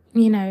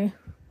 you know,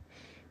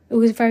 it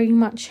was very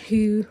much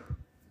who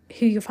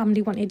your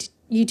family wanted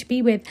you to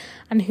be with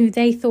and who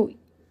they thought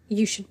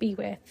you should be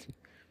with.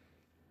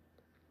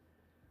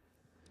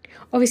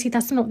 Obviously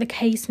that's not the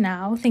case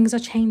now. Things are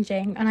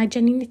changing, and I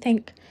genuinely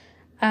think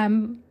I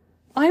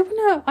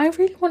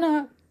really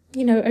wanna,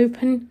 you know,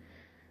 open,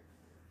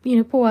 you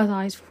know, Paul's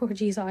eyes for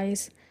G's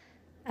eyes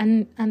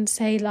and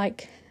say,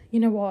 like, you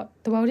know what,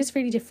 the world is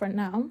really different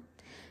now.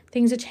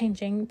 Things are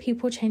changing,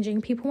 people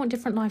want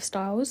different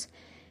lifestyles.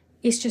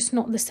 It's just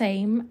not the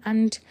same.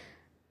 And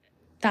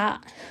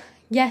that,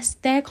 yes,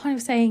 they're kind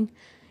of saying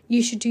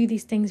you should do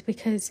these things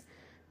because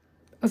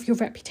of your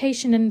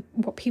reputation and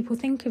what people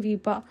think of you,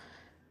 but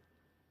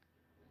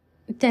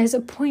there's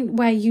a point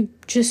where you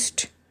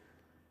just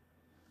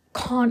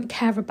can't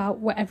care about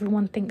what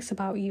everyone thinks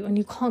about you, and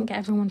you can't get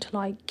everyone to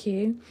like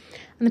you,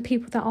 and the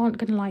people that aren't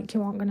going to like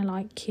you aren't going to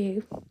like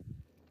you,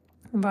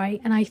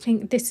 right? And I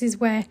think this is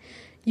where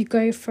you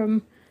go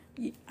from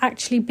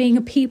actually being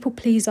a people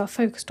pleaser,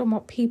 focused on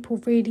what people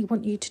really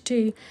want you to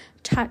do,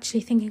 to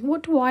actually thinking,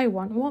 what do I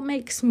want? What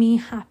makes me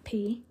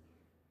happy?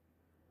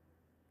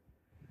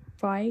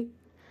 Right?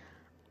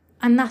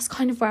 And that's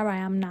kind of where I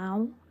am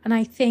now. And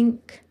I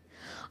think,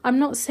 I'm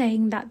not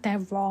saying that they're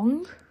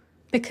wrong,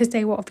 because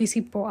they were obviously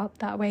brought up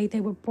that way.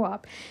 They were brought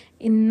up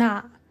in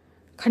that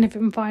kind of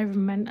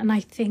environment. And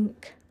I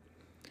think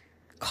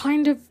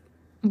kind of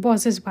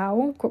was as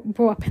well, got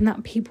brought up in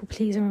that people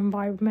pleaser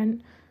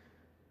environment.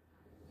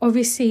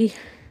 Obviously,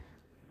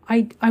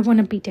 I want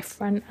to be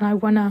different and I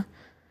want to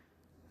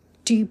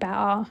do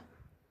better,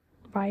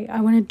 right?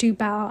 I want to do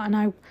better, and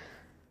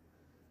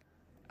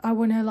I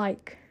want to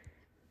like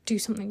do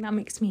something that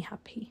makes me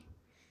happy,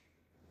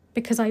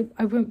 because I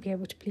won't be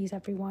able to please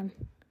everyone.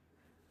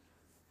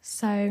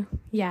 So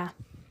yeah,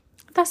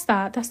 that's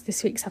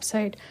this week's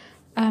episode.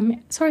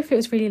 Sorry if it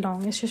was really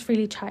long. It's just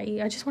really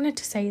chatty. I just wanted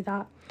to say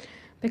that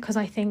because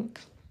I think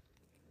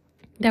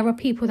there are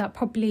people that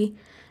probably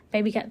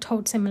maybe get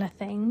told similar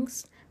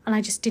things, and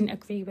I just didn't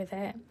agree with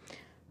it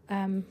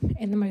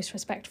in the most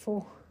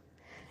respectful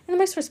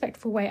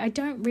way. I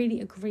don't really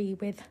agree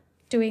with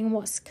doing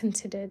what's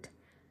considered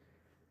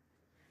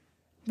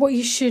what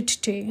you should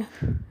do.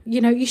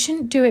 You know, you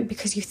shouldn't do it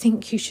because you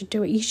think you should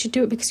do it. You should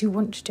do it because you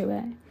want to do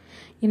it.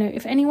 You know,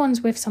 if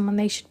anyone's with someone,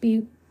 they should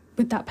be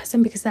with that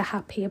person because they're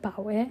happy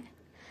about it.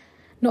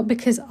 Not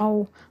because,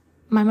 oh,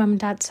 my mum and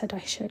dad said I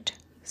should.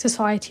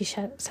 Society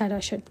said I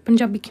should.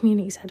 Punjabi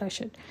community said I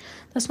should.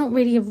 That's not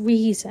really a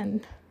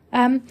reason.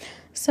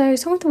 So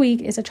Song of the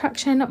Week is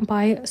Attraction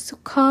by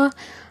Sukha.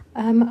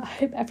 I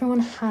hope everyone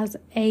has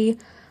a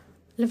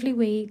lovely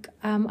week.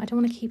 I don't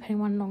want to keep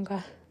anyone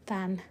longer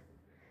than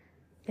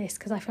this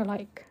because I feel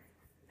like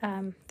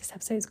this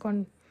episode's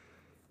gone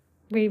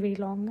really, really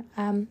long.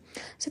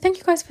 So thank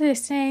you guys for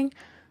listening.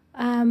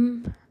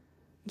 Hope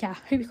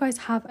you guys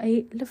have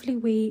a lovely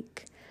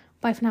week.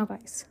 Bye for now,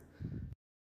 guys.